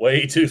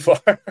 Way too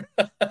far.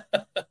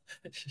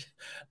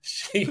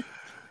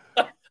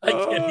 I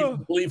can't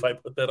even believe I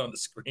put that on the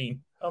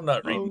screen. I'm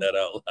not reading that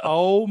out loud.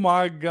 Oh,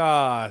 my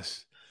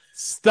gosh.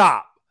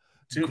 Stop.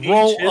 To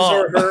each his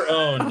or her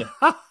own.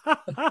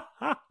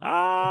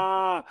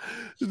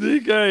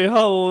 DK,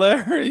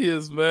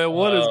 hilarious, man.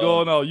 What is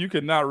going on? You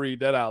cannot read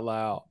that out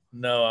loud.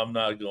 No, I'm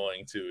not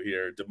going to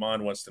here.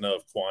 Damon wants to know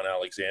if Quan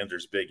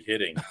Alexander's big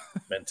hitting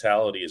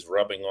mentality is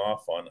rubbing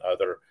off on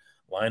other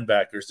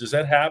linebackers. Does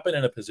that happen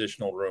in a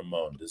positional room,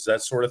 Moan? Does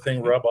that sort of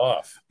thing rub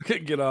off?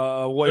 Couldn't get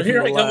away but from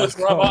here I go with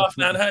rub off.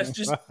 Now, it's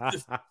just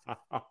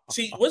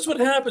see, what's what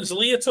happens?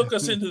 Leah took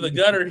us into the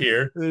gutter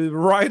here.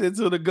 Right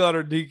into the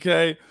gutter,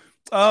 DK.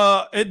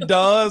 It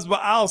does, but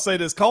I'll say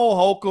this. Cole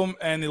Holcomb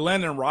and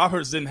Landon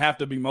Roberts didn't have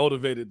to be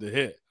motivated to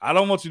hit. I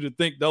don't want you to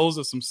think those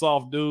are some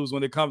soft dudes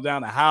when it comes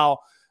down to how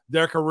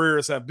their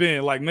careers have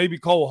been. Like maybe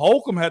Cole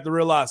Holcomb had to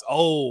realize,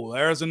 oh,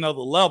 there's another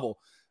level.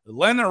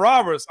 Landon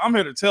Roberts, I'm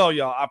here to tell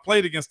y'all, I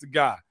played against the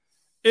guy.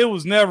 It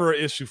was never an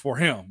issue for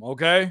him,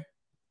 okay?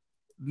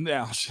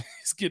 Now,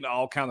 she's getting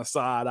all kind of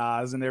side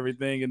eyes and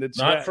everything in the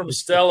chat. Not from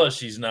Stella,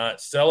 she's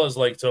not. Stella's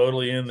like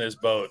totally in this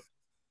boat.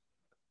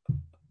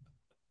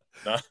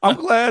 I'm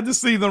glad to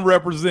see them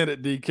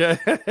represented, DK.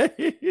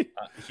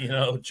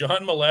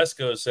 John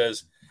Malesko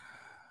says,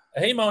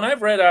 hey, Moan,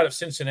 I've read out of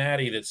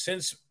Cincinnati that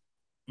since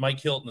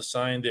Mike Hilton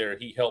signed there,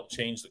 he helped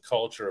change the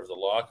culture of the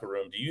locker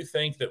room. Do you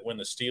think that when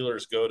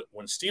Steelers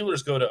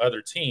go to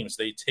other teams,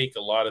 they take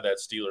a lot of that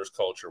Steelers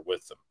culture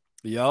with them?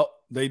 Yep,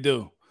 they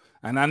do.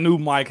 And I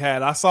knew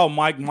I saw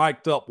Mike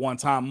mic'd up one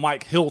time.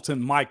 Mike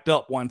Hilton mic'd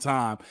up one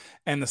time.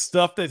 And the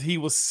stuff that he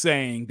was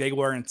saying, they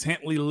were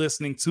intently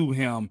listening to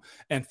him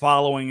and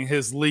following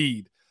his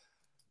lead.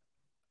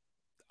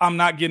 I'm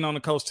not getting on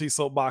the Coach T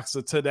soapbox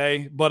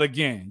today, but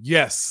again,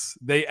 yes,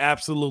 they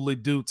absolutely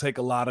do take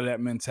a lot of that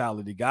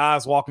mentality.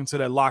 Guys walk into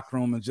that locker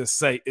room and just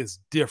say it's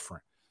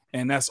different.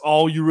 And that's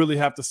all you really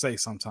have to say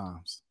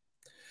sometimes.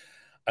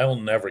 I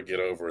will never get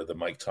over the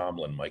Mike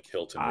Tomlin, Mike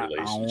Hilton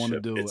relationship. I don't want to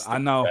do it. I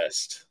know.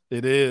 Best.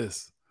 It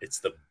is.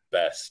 It's the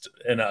best.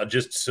 And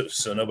just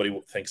so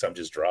nobody thinks I'm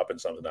just dropping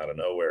something out of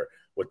nowhere,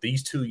 what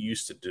these two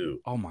used to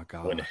do. Oh, my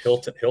God. When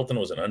Hilton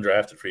was an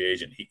undrafted free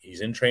agent, he's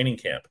in training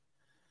camp.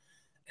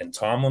 And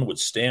Tomlin would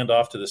stand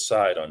off to the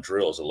side on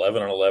drills,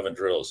 11-on-11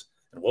 drills.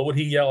 And what would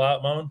he yell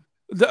out, Moan?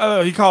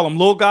 He called him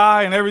little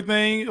guy and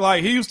everything.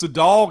 Like, he used to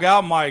dog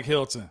out Mike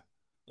Hilton.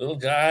 Little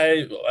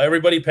guy,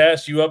 everybody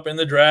passed you up in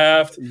the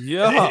draft.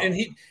 Yeah.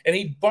 And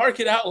he'd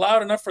bark it out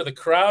loud enough for the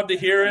crowd to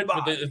hear it,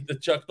 the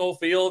Chuck Noll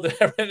Field.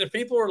 And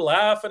people were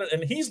laughing,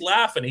 and he's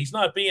laughing. He's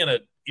not being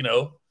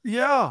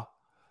Yeah.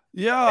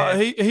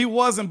 He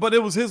wasn't, but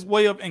it was his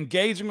way of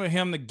engaging with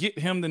him to get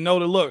him to know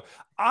that, look,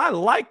 I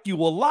like you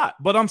a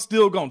lot, but I'm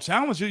still going to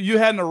challenge you. You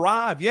hadn't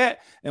arrived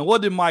yet. And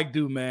what did Mike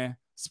do, man?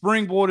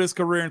 Springboard his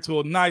career into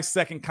a nice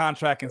second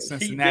contract in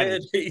Cincinnati.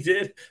 He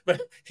did,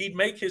 but he'd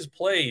make his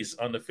plays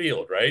on the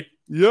field, right?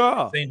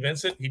 Yeah. St.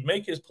 Vincent, he'd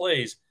make his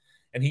plays,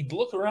 and he'd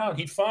look around,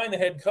 he'd find the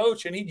head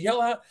coach, and he'd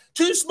yell out,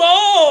 "Too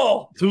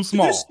small! Too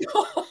small!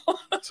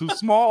 Too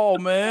small,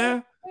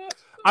 man."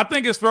 I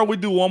think it's fair we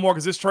do one more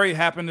because this trade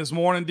happened this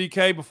morning,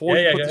 DK, before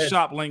you put the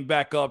shop link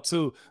back up,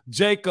 too.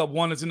 Jacob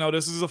wanted to know,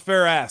 this is a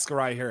fair ask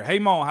right here. Hey,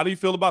 Mo, how do you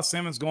feel about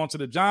Simmons going to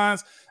the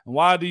Giants? And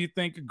why do you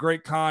think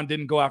Great Khan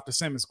didn't go after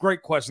Simmons?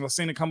 Great question. I've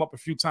seen it come up a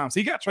few times.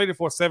 He got traded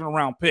for a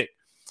 7th-round pick.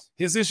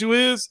 His issue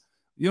is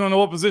you don't know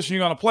what position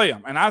you're going to play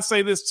him. And I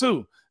say this,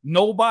 too.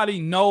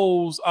 Nobody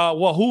knows,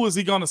 who is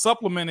he going to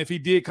supplement if he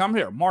did come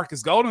here?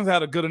 Marcus Golden's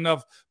had a good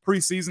enough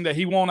preseason that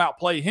he won't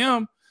outplay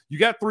him. You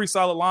got 3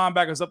 solid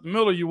linebackers up the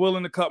middle. You're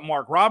willing to cut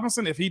Mark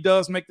Robinson if he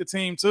does make the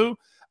team too.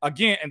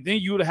 Again, and then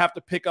you would have to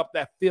pick up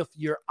that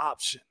 5th-year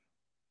option.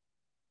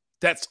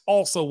 That's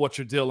also what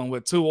you're dealing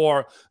with too,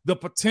 or the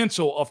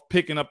potential of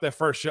picking up that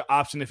 1st-year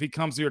option if he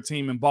comes to your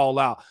team and ball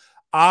out.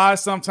 I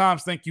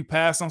sometimes think you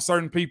pass on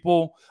certain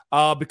people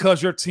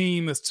because your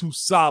team is too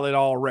solid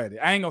already.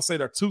 I ain't going to say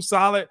they're too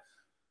solid,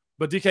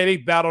 but DK, they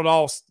battled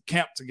all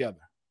camp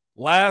together.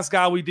 Last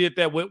guy we did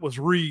that with was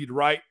Reed,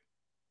 right?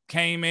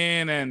 Came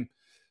in, and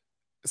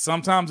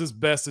sometimes it's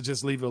best to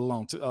just leave it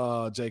alone,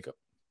 Jacob.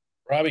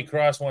 Robbie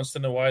Cross wants to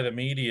know why the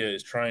media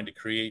is trying to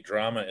create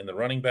drama in the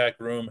running back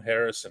room.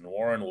 Harris and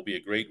Warren will be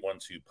a great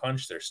one-two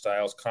punch. Their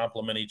styles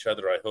complement each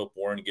other. I hope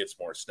Warren gets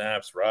more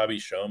snaps. Robbie,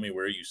 show me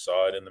where you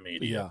saw it in the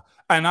media. Yeah,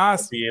 and I'll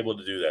be able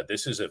to do that.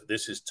 This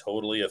is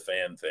totally a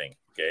fan thing,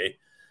 okay?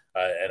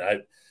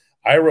 And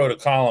I wrote a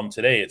column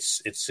today.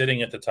 It's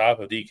sitting at the top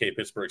of DK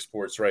Pittsburgh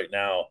Sports right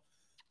now,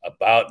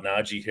 about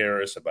Najee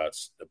Harris, about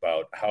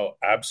how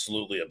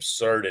absolutely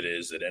absurd it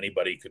is that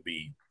anybody could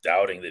be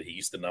doubting that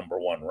he's the number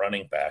 1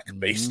 running back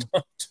based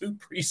on 2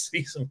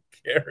 preseason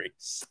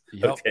carries.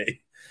 Yep. Okay.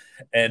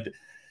 And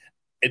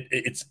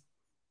it's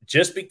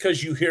just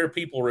because you hear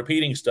people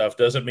repeating stuff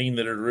doesn't mean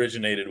that it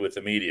originated with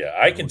the media.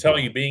 I can tell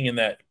you being in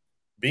that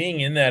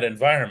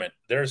environment,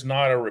 there's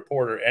not a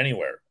reporter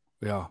anywhere.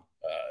 Yeah.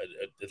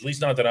 At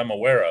least not that I'm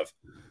aware of,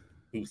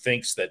 who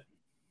thinks that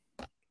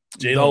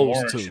Jaylen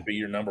Warren should be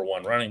your number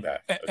 1 running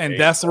back. Okay? And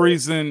that's the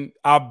reason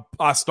I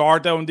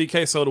started that on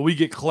DK, so that we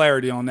get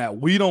clarity on that.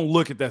 We don't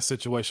look at that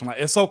situation like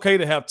it's okay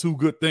to have 2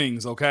 good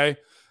things, okay?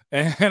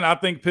 And I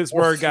think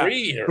Pittsburgh got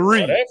 3 or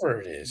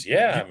whatever it is.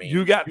 Yeah, I mean,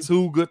 you got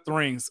 2 good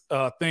things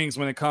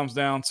when it comes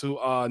down to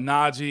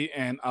Najee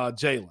and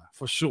Jaylen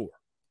for sure.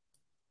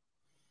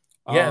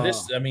 Yeah,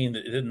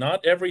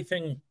 not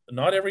everything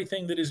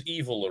that is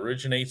evil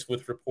originates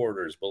with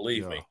reporters.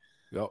 Believe me.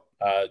 Yep.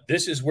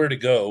 This is where to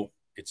go.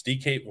 It's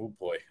DK. Oh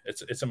boy,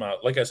 it's a mouth.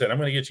 Like I said, I'm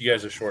going to get you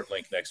guys a short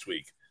link next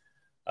week.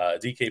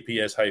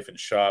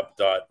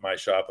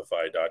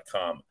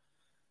 DKPS-shop.myshopify.com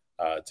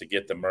to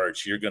get the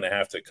merch. You're going to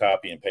have to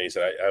copy and paste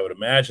it. I would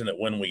imagine that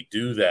when we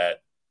do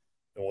that,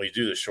 when we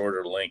do the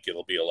shorter link,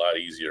 it'll be a lot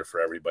easier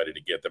for everybody to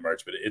get the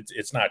merch. But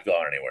it's not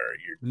gone anywhere.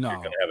 You're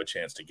going to have a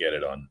chance to get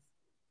it on,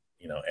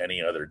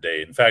 any other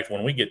day. In fact,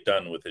 when we get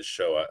done with this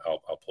show,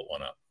 I'll put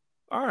one up.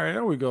 All right,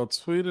 there we go.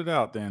 Tweet it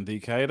out then,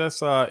 DK.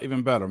 That's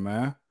even better,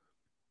 man.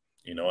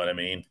 You know what I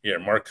mean? Yeah,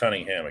 Mark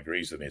Cunningham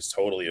agrees with me. It's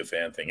totally a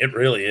fan thing. It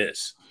really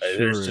is.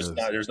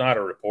 There's not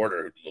a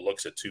reporter who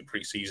looks at 2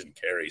 preseason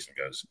carries and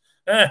goes,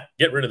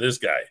 get rid of this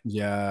guy.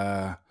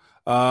 Yeah.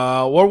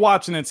 We're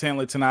watching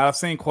intently tonight. I've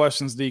seen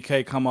questions,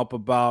 DK, come up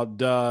about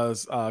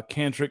does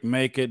Kendrick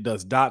make it?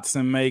 Does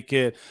Dotson make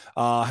it?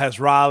 Has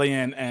Riley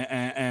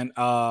and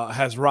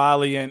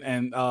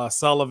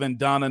Sullivan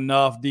done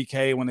enough,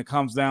 DK, when it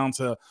comes down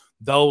to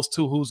those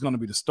 2? Who's going to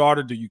be the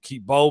starter? Do you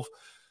keep both?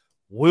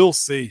 We'll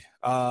see.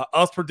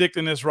 Us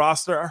predicting this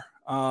roster,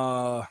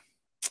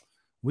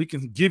 we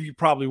can give you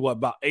probably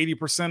about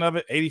 80% of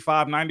it,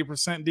 85,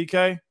 90%,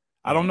 DK.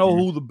 I don't know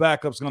who the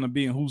backup's going to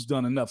be and who's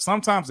done enough.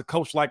 Sometimes the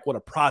coach like what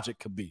a project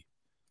could be.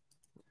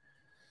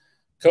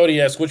 Cody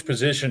asks, which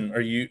position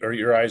are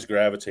your eyes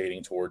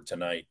gravitating toward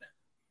tonight?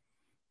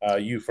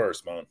 You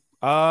first, Mon.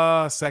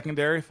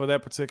 Secondary for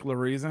that particular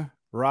reason.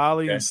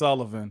 Riley and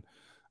Sullivan.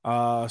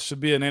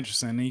 Should be an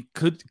interesting.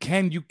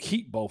 Can you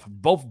keep both?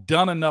 Both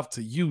done enough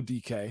to you,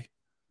 DK?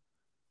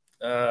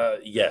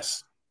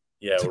 Yes.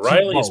 Yeah,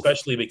 Riley,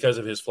 especially because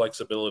of his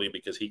flexibility,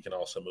 because he can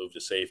also move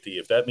to safety.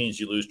 If that means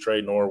you lose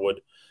Trey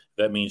Norwood,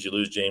 that means you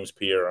lose James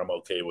Pierre, I'm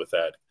okay with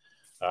that.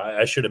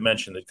 I should have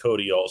mentioned that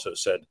Cody also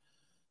said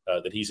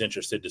that he's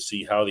interested to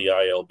see how the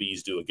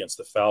ILBs do against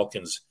the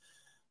Falcons.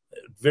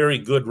 Very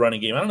good running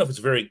game. I don't know if it's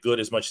very good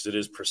as much as it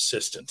is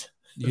persistent.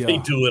 Yeah. They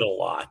do it a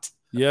lot.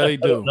 Yeah, they I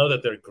do. don't know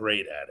that they're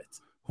great at it.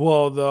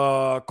 Well,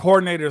 the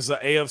coordinator is an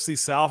AFC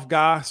South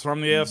guy. He's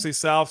from the AFC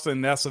South,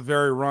 and that's a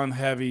very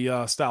run-heavy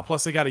style.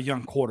 Plus, they got a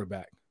young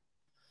quarterback.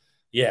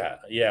 Yeah.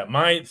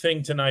 My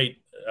thing tonight,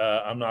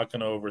 I'm not going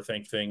to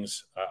overthink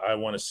things. I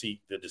want to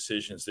see the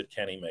decisions that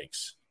Kenny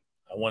makes.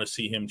 I want to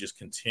see him just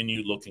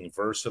continue looking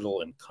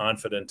versatile and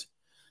confident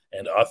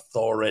and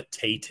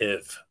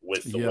authoritative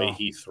with the way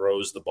he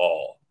throws the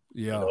ball.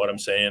 Yeah. You know what I'm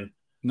saying?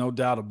 No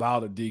doubt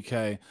about it,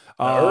 DK.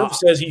 Irv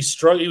says he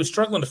was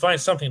struggling to find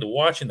something to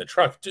watch in the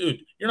truck.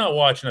 Dude, you're not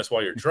watching us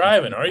while you're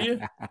driving, are you?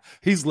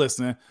 He's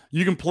listening.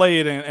 You can play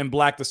it and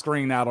black the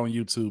screen out on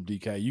YouTube,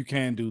 DK. You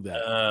can do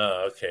that.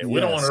 Okay. Yes. We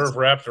don't want Irv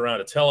wrapped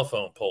around a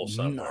telephone pole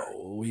somewhere.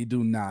 No, we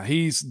do not.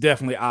 He's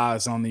definitely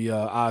eyes on the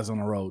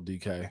road,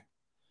 DK.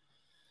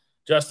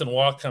 Justin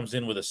Walk comes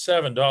in with a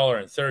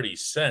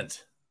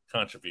 $7.30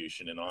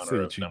 contribution in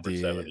honor of number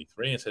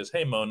 73 and says,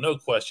 "Hey, Mo, no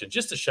question.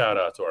 Just a shout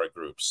out to our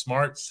group.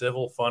 Smart,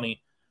 civil,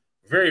 funny,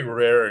 very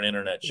rare in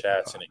internet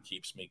chats, and it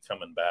keeps me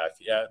coming back."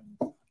 Yeah.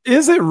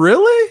 Is it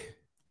really?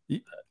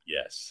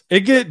 Yes.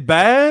 It get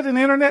bad in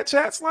internet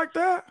chats like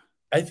that?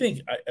 I think,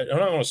 I don't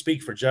want to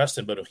speak for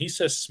Justin, but when he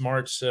says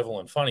smart,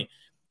 civil, and funny,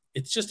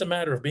 it's just a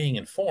matter of being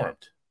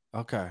informed.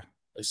 Okay.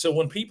 So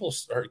when people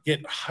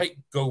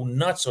go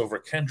nuts over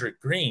Kendrick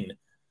Green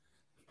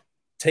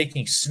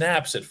taking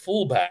snaps at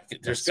fullback,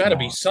 there's got to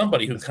be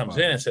somebody who comes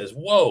in and says,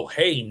 "Whoa,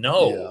 hey,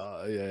 no."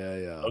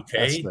 Yeah.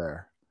 Okay.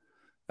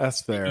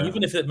 That's fair.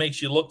 Even if it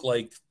makes you look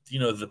like,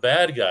 the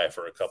bad guy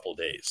for a couple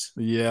days.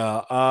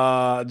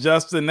 Yeah.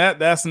 Justin,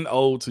 that's an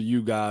ode to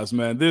you guys,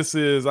 man. I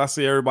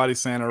see everybody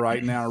saying it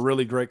right now, a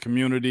really great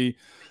community.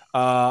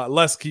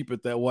 Let's keep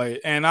it that way.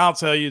 And I'll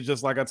tell you,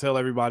 just like I tell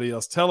everybody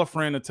else, tell a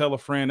friend to tell a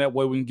friend. That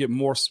way we can get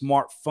more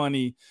smart,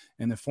 funny,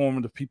 and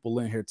informative people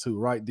in here too.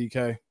 Right,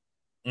 DK?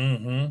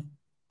 Mm-hmm.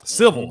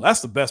 Civil. Mm-hmm.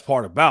 That's the best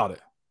part about it.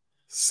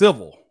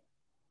 Civil.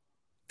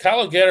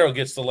 Kyle Guerrero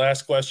gets the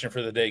last question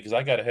for the day because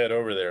I got to head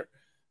over there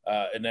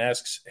and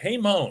asks, "Hey,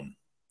 Moan,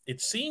 it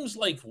seems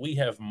like we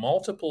have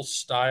multiple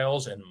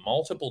styles and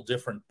multiple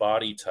different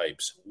body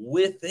types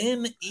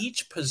within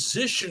each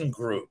position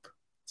group."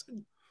 It's a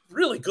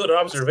really good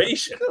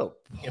observation.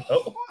 Good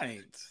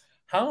point.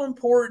 How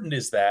important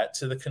is that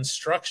to the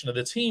construction of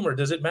the team, or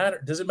does it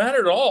matter? Does it matter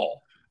at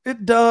all?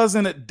 It does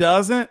and it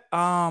doesn't.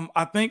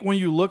 I think when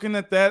you're looking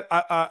at that,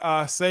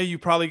 I say you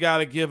probably got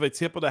to give a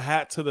tip of the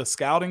hat to the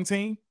scouting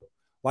team.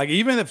 Like,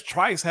 even if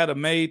Trice had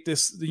made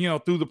this,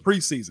 through the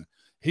preseason,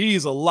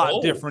 he's a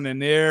lot different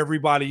than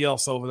everybody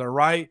else over there,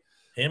 right?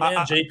 Him and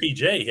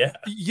JPJ, yeah.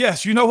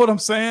 Yes, you know what I'm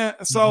saying?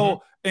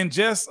 So, and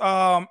just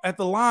at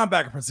the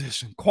linebacker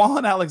position,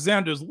 Quan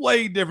Alexander is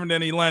way different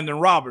than Landon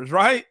Roberts,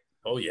 right?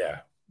 Oh, yeah.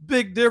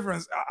 Big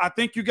difference. I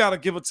think you got to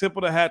give a tip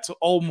of the hat to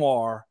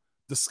Omar,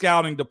 the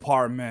scouting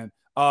department,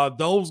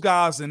 those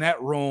guys in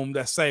that room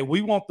that say,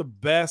 we want the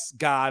best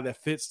guy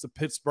that fits the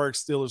Pittsburgh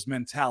Steelers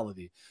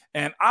mentality.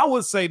 And I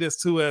would say this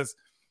too, as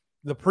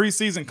the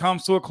preseason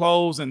comes to a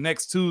close and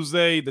next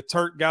Tuesday, the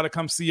Turk got to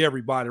come see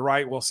everybody,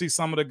 right? We'll see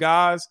some of the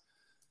guys.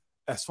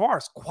 As far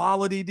as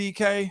quality,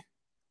 DK,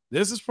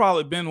 this has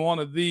probably been one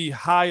of the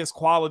highest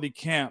quality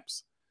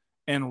camps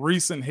in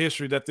recent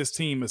history that this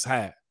team has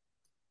had.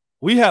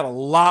 We had a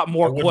lot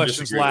more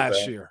questions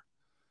last year.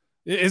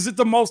 Is it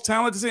the most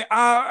talented team?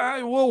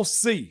 I will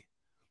see.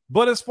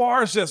 But as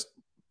far as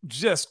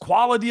just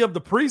quality of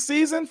the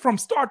preseason from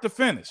start to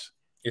finish,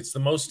 it's the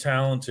most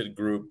talented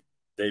group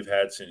they've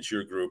had since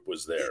your group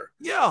was there.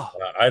 Yeah.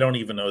 I don't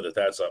even know that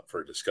that's up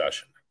for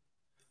discussion.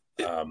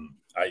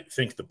 I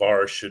think the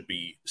bar should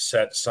be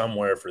set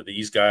somewhere for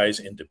these guys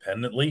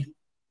independently.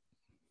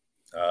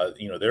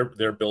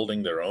 They're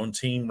building their own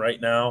team right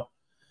now.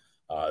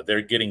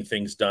 They're getting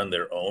things done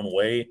their own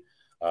way.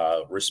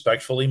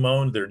 Respectfully,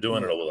 Moan, they're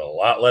doing it with a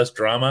lot less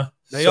drama.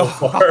 They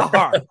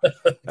are.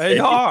 They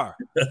are.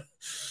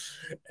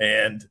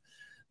 And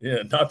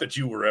not that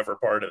you were ever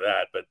part of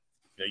that, but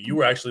you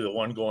were actually the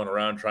one going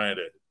around trying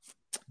to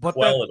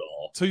quell it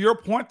all. To your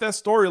point, that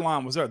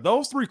storyline was there.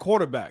 Those three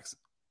quarterbacks,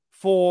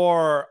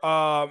 for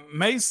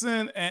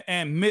Mason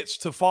and Mitch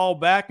to fall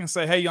back and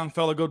say, "Hey, young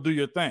fella, go do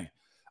your thing."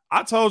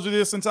 I told you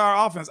this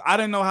entire offense. I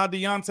didn't know how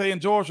Deontay and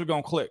George were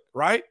going to click,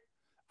 right?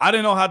 I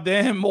didn't know how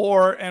Dan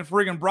Moore and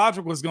friggin'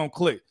 Broderick was going to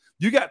click.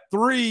 You got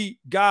three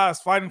guys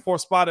fighting for a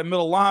spot at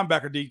middle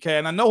linebacker, DK,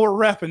 and I know we're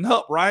wrapping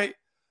up, right?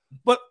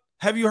 But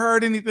have you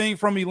heard anything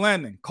from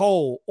Landon,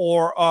 Cole,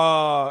 or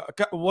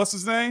what's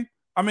his name?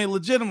 I mean,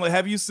 legitimately,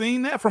 have you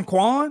seen that from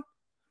Quan?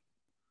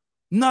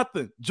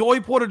 Nothing. Joey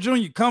Porter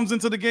Jr. comes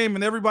into the game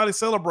and everybody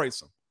celebrates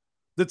him.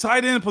 The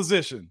tight end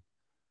position.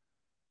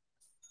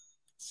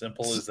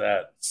 Simple as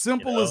that.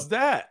 Simple as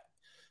that.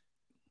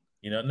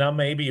 Now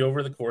maybe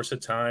over the course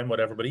of time,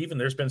 whatever, but even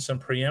there's been some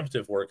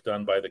preemptive work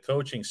done by the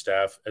coaching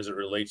staff as it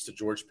relates to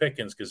George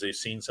Pickens, because they've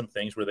seen some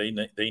things where they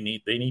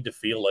need to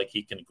feel like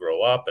he can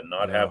grow up and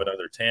not have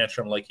another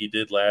tantrum like he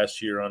did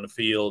last year on the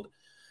field.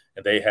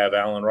 And they have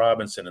Allen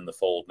Robinson in the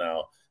fold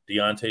now.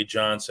 Deontay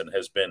Johnson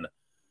has been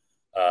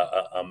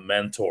a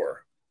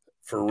mentor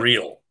for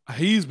real.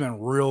 He's been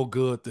real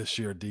good this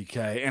year,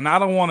 DK. And I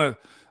don't want to,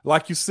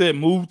 like you said,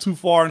 move too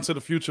far into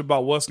the future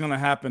about what's going to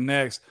happen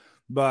next.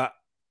 But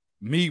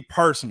me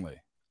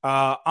personally,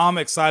 I'm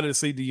excited to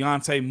see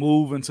Deontay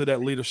move into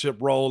that leadership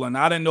role. And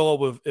I didn't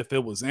know if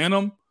it was in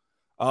him,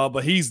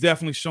 but he's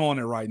definitely showing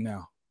it right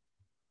now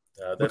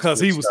because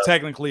he was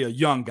technically a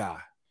young guy.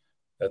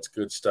 That's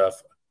good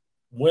stuff.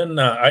 When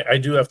I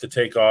do have to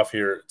take off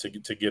here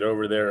to get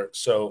over there.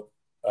 So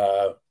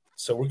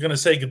we're going to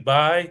say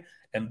goodbye.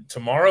 And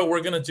tomorrow we're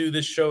going to do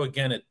this show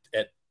again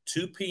at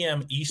 2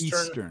 p.m.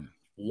 Eastern,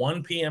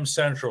 1 p.m.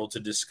 Central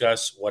to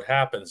discuss what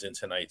happens in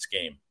tonight's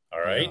game. All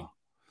right? Yeah.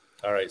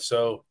 All right.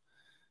 So,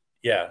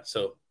 yeah.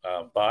 So,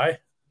 bye.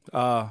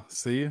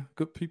 See you.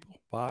 Good people.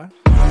 Bye.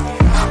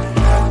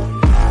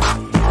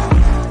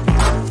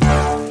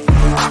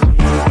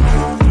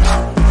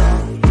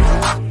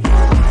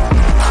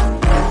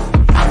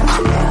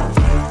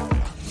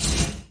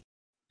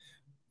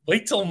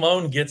 Wait till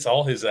Moan gets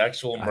all his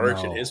actual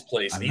merch at his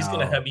place. He's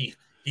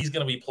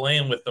gonna be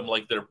playing with them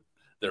like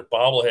they're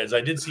bobbleheads.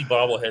 I did see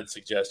bobblehead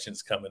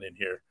suggestions coming in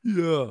here.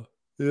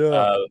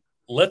 Yeah.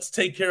 Let's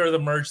take care of the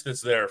merch that's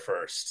there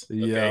first. Okay?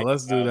 Yeah,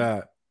 let's do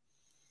that.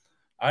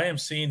 I am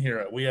seeing here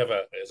I have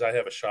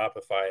a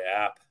Shopify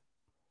app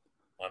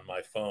on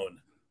my phone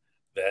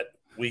that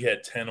we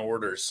had 10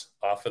 orders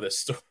off of the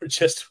store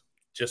just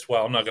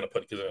while I'm not going to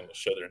put because I'm going to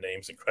show their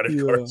names and credit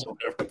cards or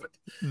whatever,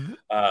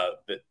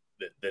 but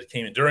that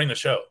came in during the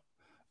show.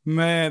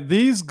 Man,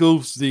 these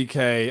goofs,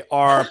 DK,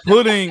 are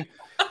putting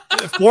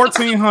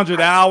 1,400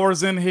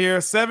 hours in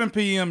here, 7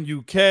 p.m.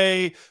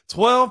 UK,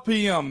 12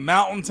 p.m.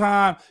 Mountain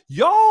Time.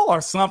 Y'all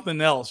are something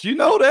else. You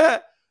know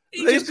that?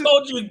 He just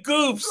called you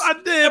goofs. I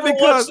did Never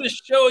because watch this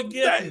show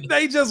again.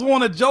 They just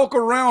want to joke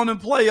around and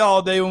play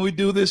all day when we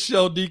do this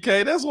show,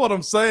 DK. That's what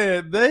I'm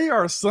saying. They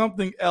are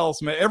something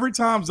else, man. Every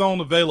time zone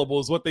available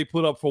is what they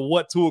put up for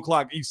what 2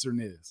 o'clock Eastern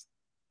is.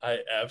 I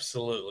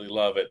absolutely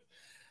love it.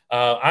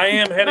 I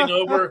am heading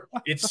over.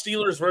 It's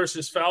Steelers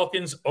versus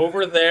Falcons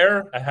over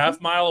there, a half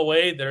mile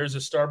away. There's a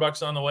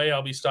Starbucks on the way.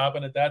 I'll be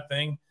stopping at that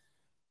thing.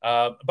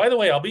 By the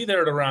way, I'll be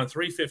there at around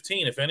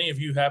 3:15. If any of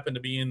you happen to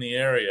be in the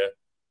area,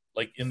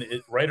 like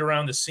right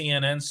around the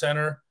CNN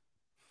Center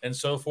and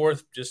so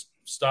forth, just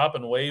stop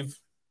and wave,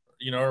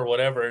 or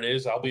whatever it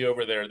is. I'll be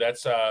over there.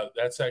 That's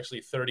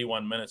actually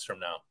 31 minutes from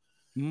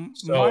now.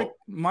 So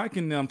Mike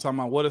and them talking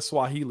about what is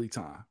Swahili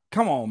time.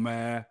 Come on,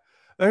 man.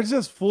 They're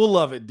just full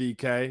of it,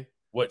 DK.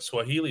 What,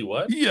 Swahili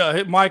what?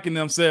 Yeah, Mike and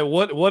them said,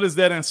 what is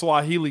that in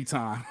Swahili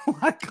time?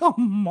 Like,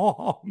 come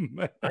on,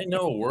 man. I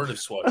know a word of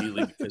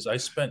Swahili because I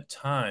spent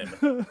time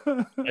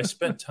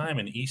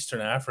in Eastern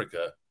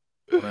Africa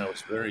when I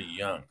was very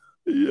young.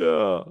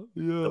 Yeah.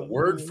 The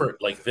word for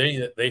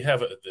they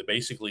have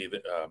basically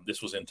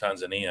this was in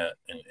Tanzania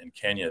and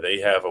Kenya.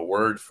 They have a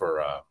word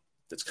for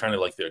that's kind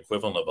of like the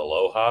equivalent of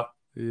aloha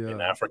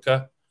in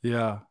Africa.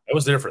 Yeah, I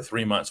was there for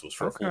 3 months. It was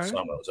for a full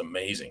summer. It was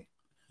amazing.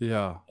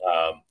 Yeah,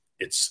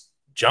 it's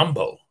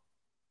jumbo.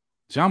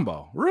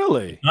 Jumbo,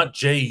 really? Not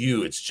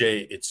J-U. It's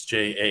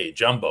J-A.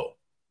 Jumbo.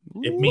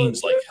 It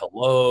means like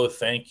hello,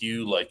 thank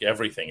you, like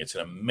everything. It's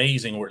an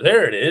amazing word.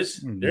 There it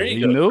is. There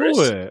you go.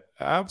 Knew it.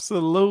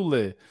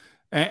 Absolutely.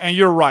 And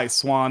you're right,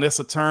 Swan. It's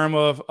a term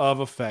of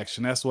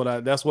affection. That's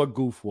what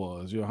goof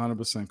was. You're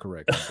 100%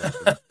 correct.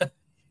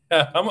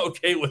 Yeah, I'm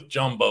okay with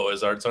jumbo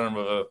as our term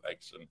of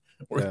affection.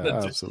 We're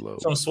gonna do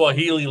some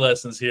Swahili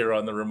lessons here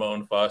on the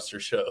Ramon Foster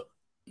Show.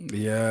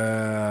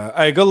 Yeah.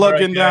 Hey, good luck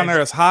getting down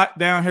there. It's hot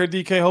down here,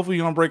 DK. Hopefully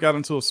you don't break out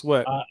into a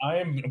sweat. I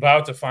am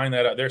about to find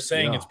that out. They're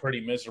saying it's pretty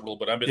miserable,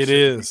 but I've been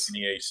sitting in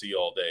the AC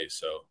all day,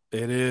 so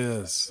it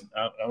is.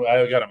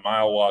 I got a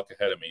mile walk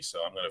ahead of me, so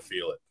I'm going to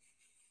feel it.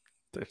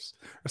 They're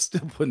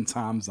still putting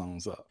time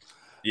zones up.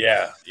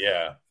 Yeah.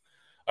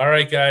 All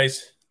right,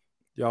 guys.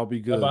 Y'all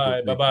be good.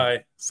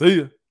 Bye-bye.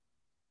 See ya.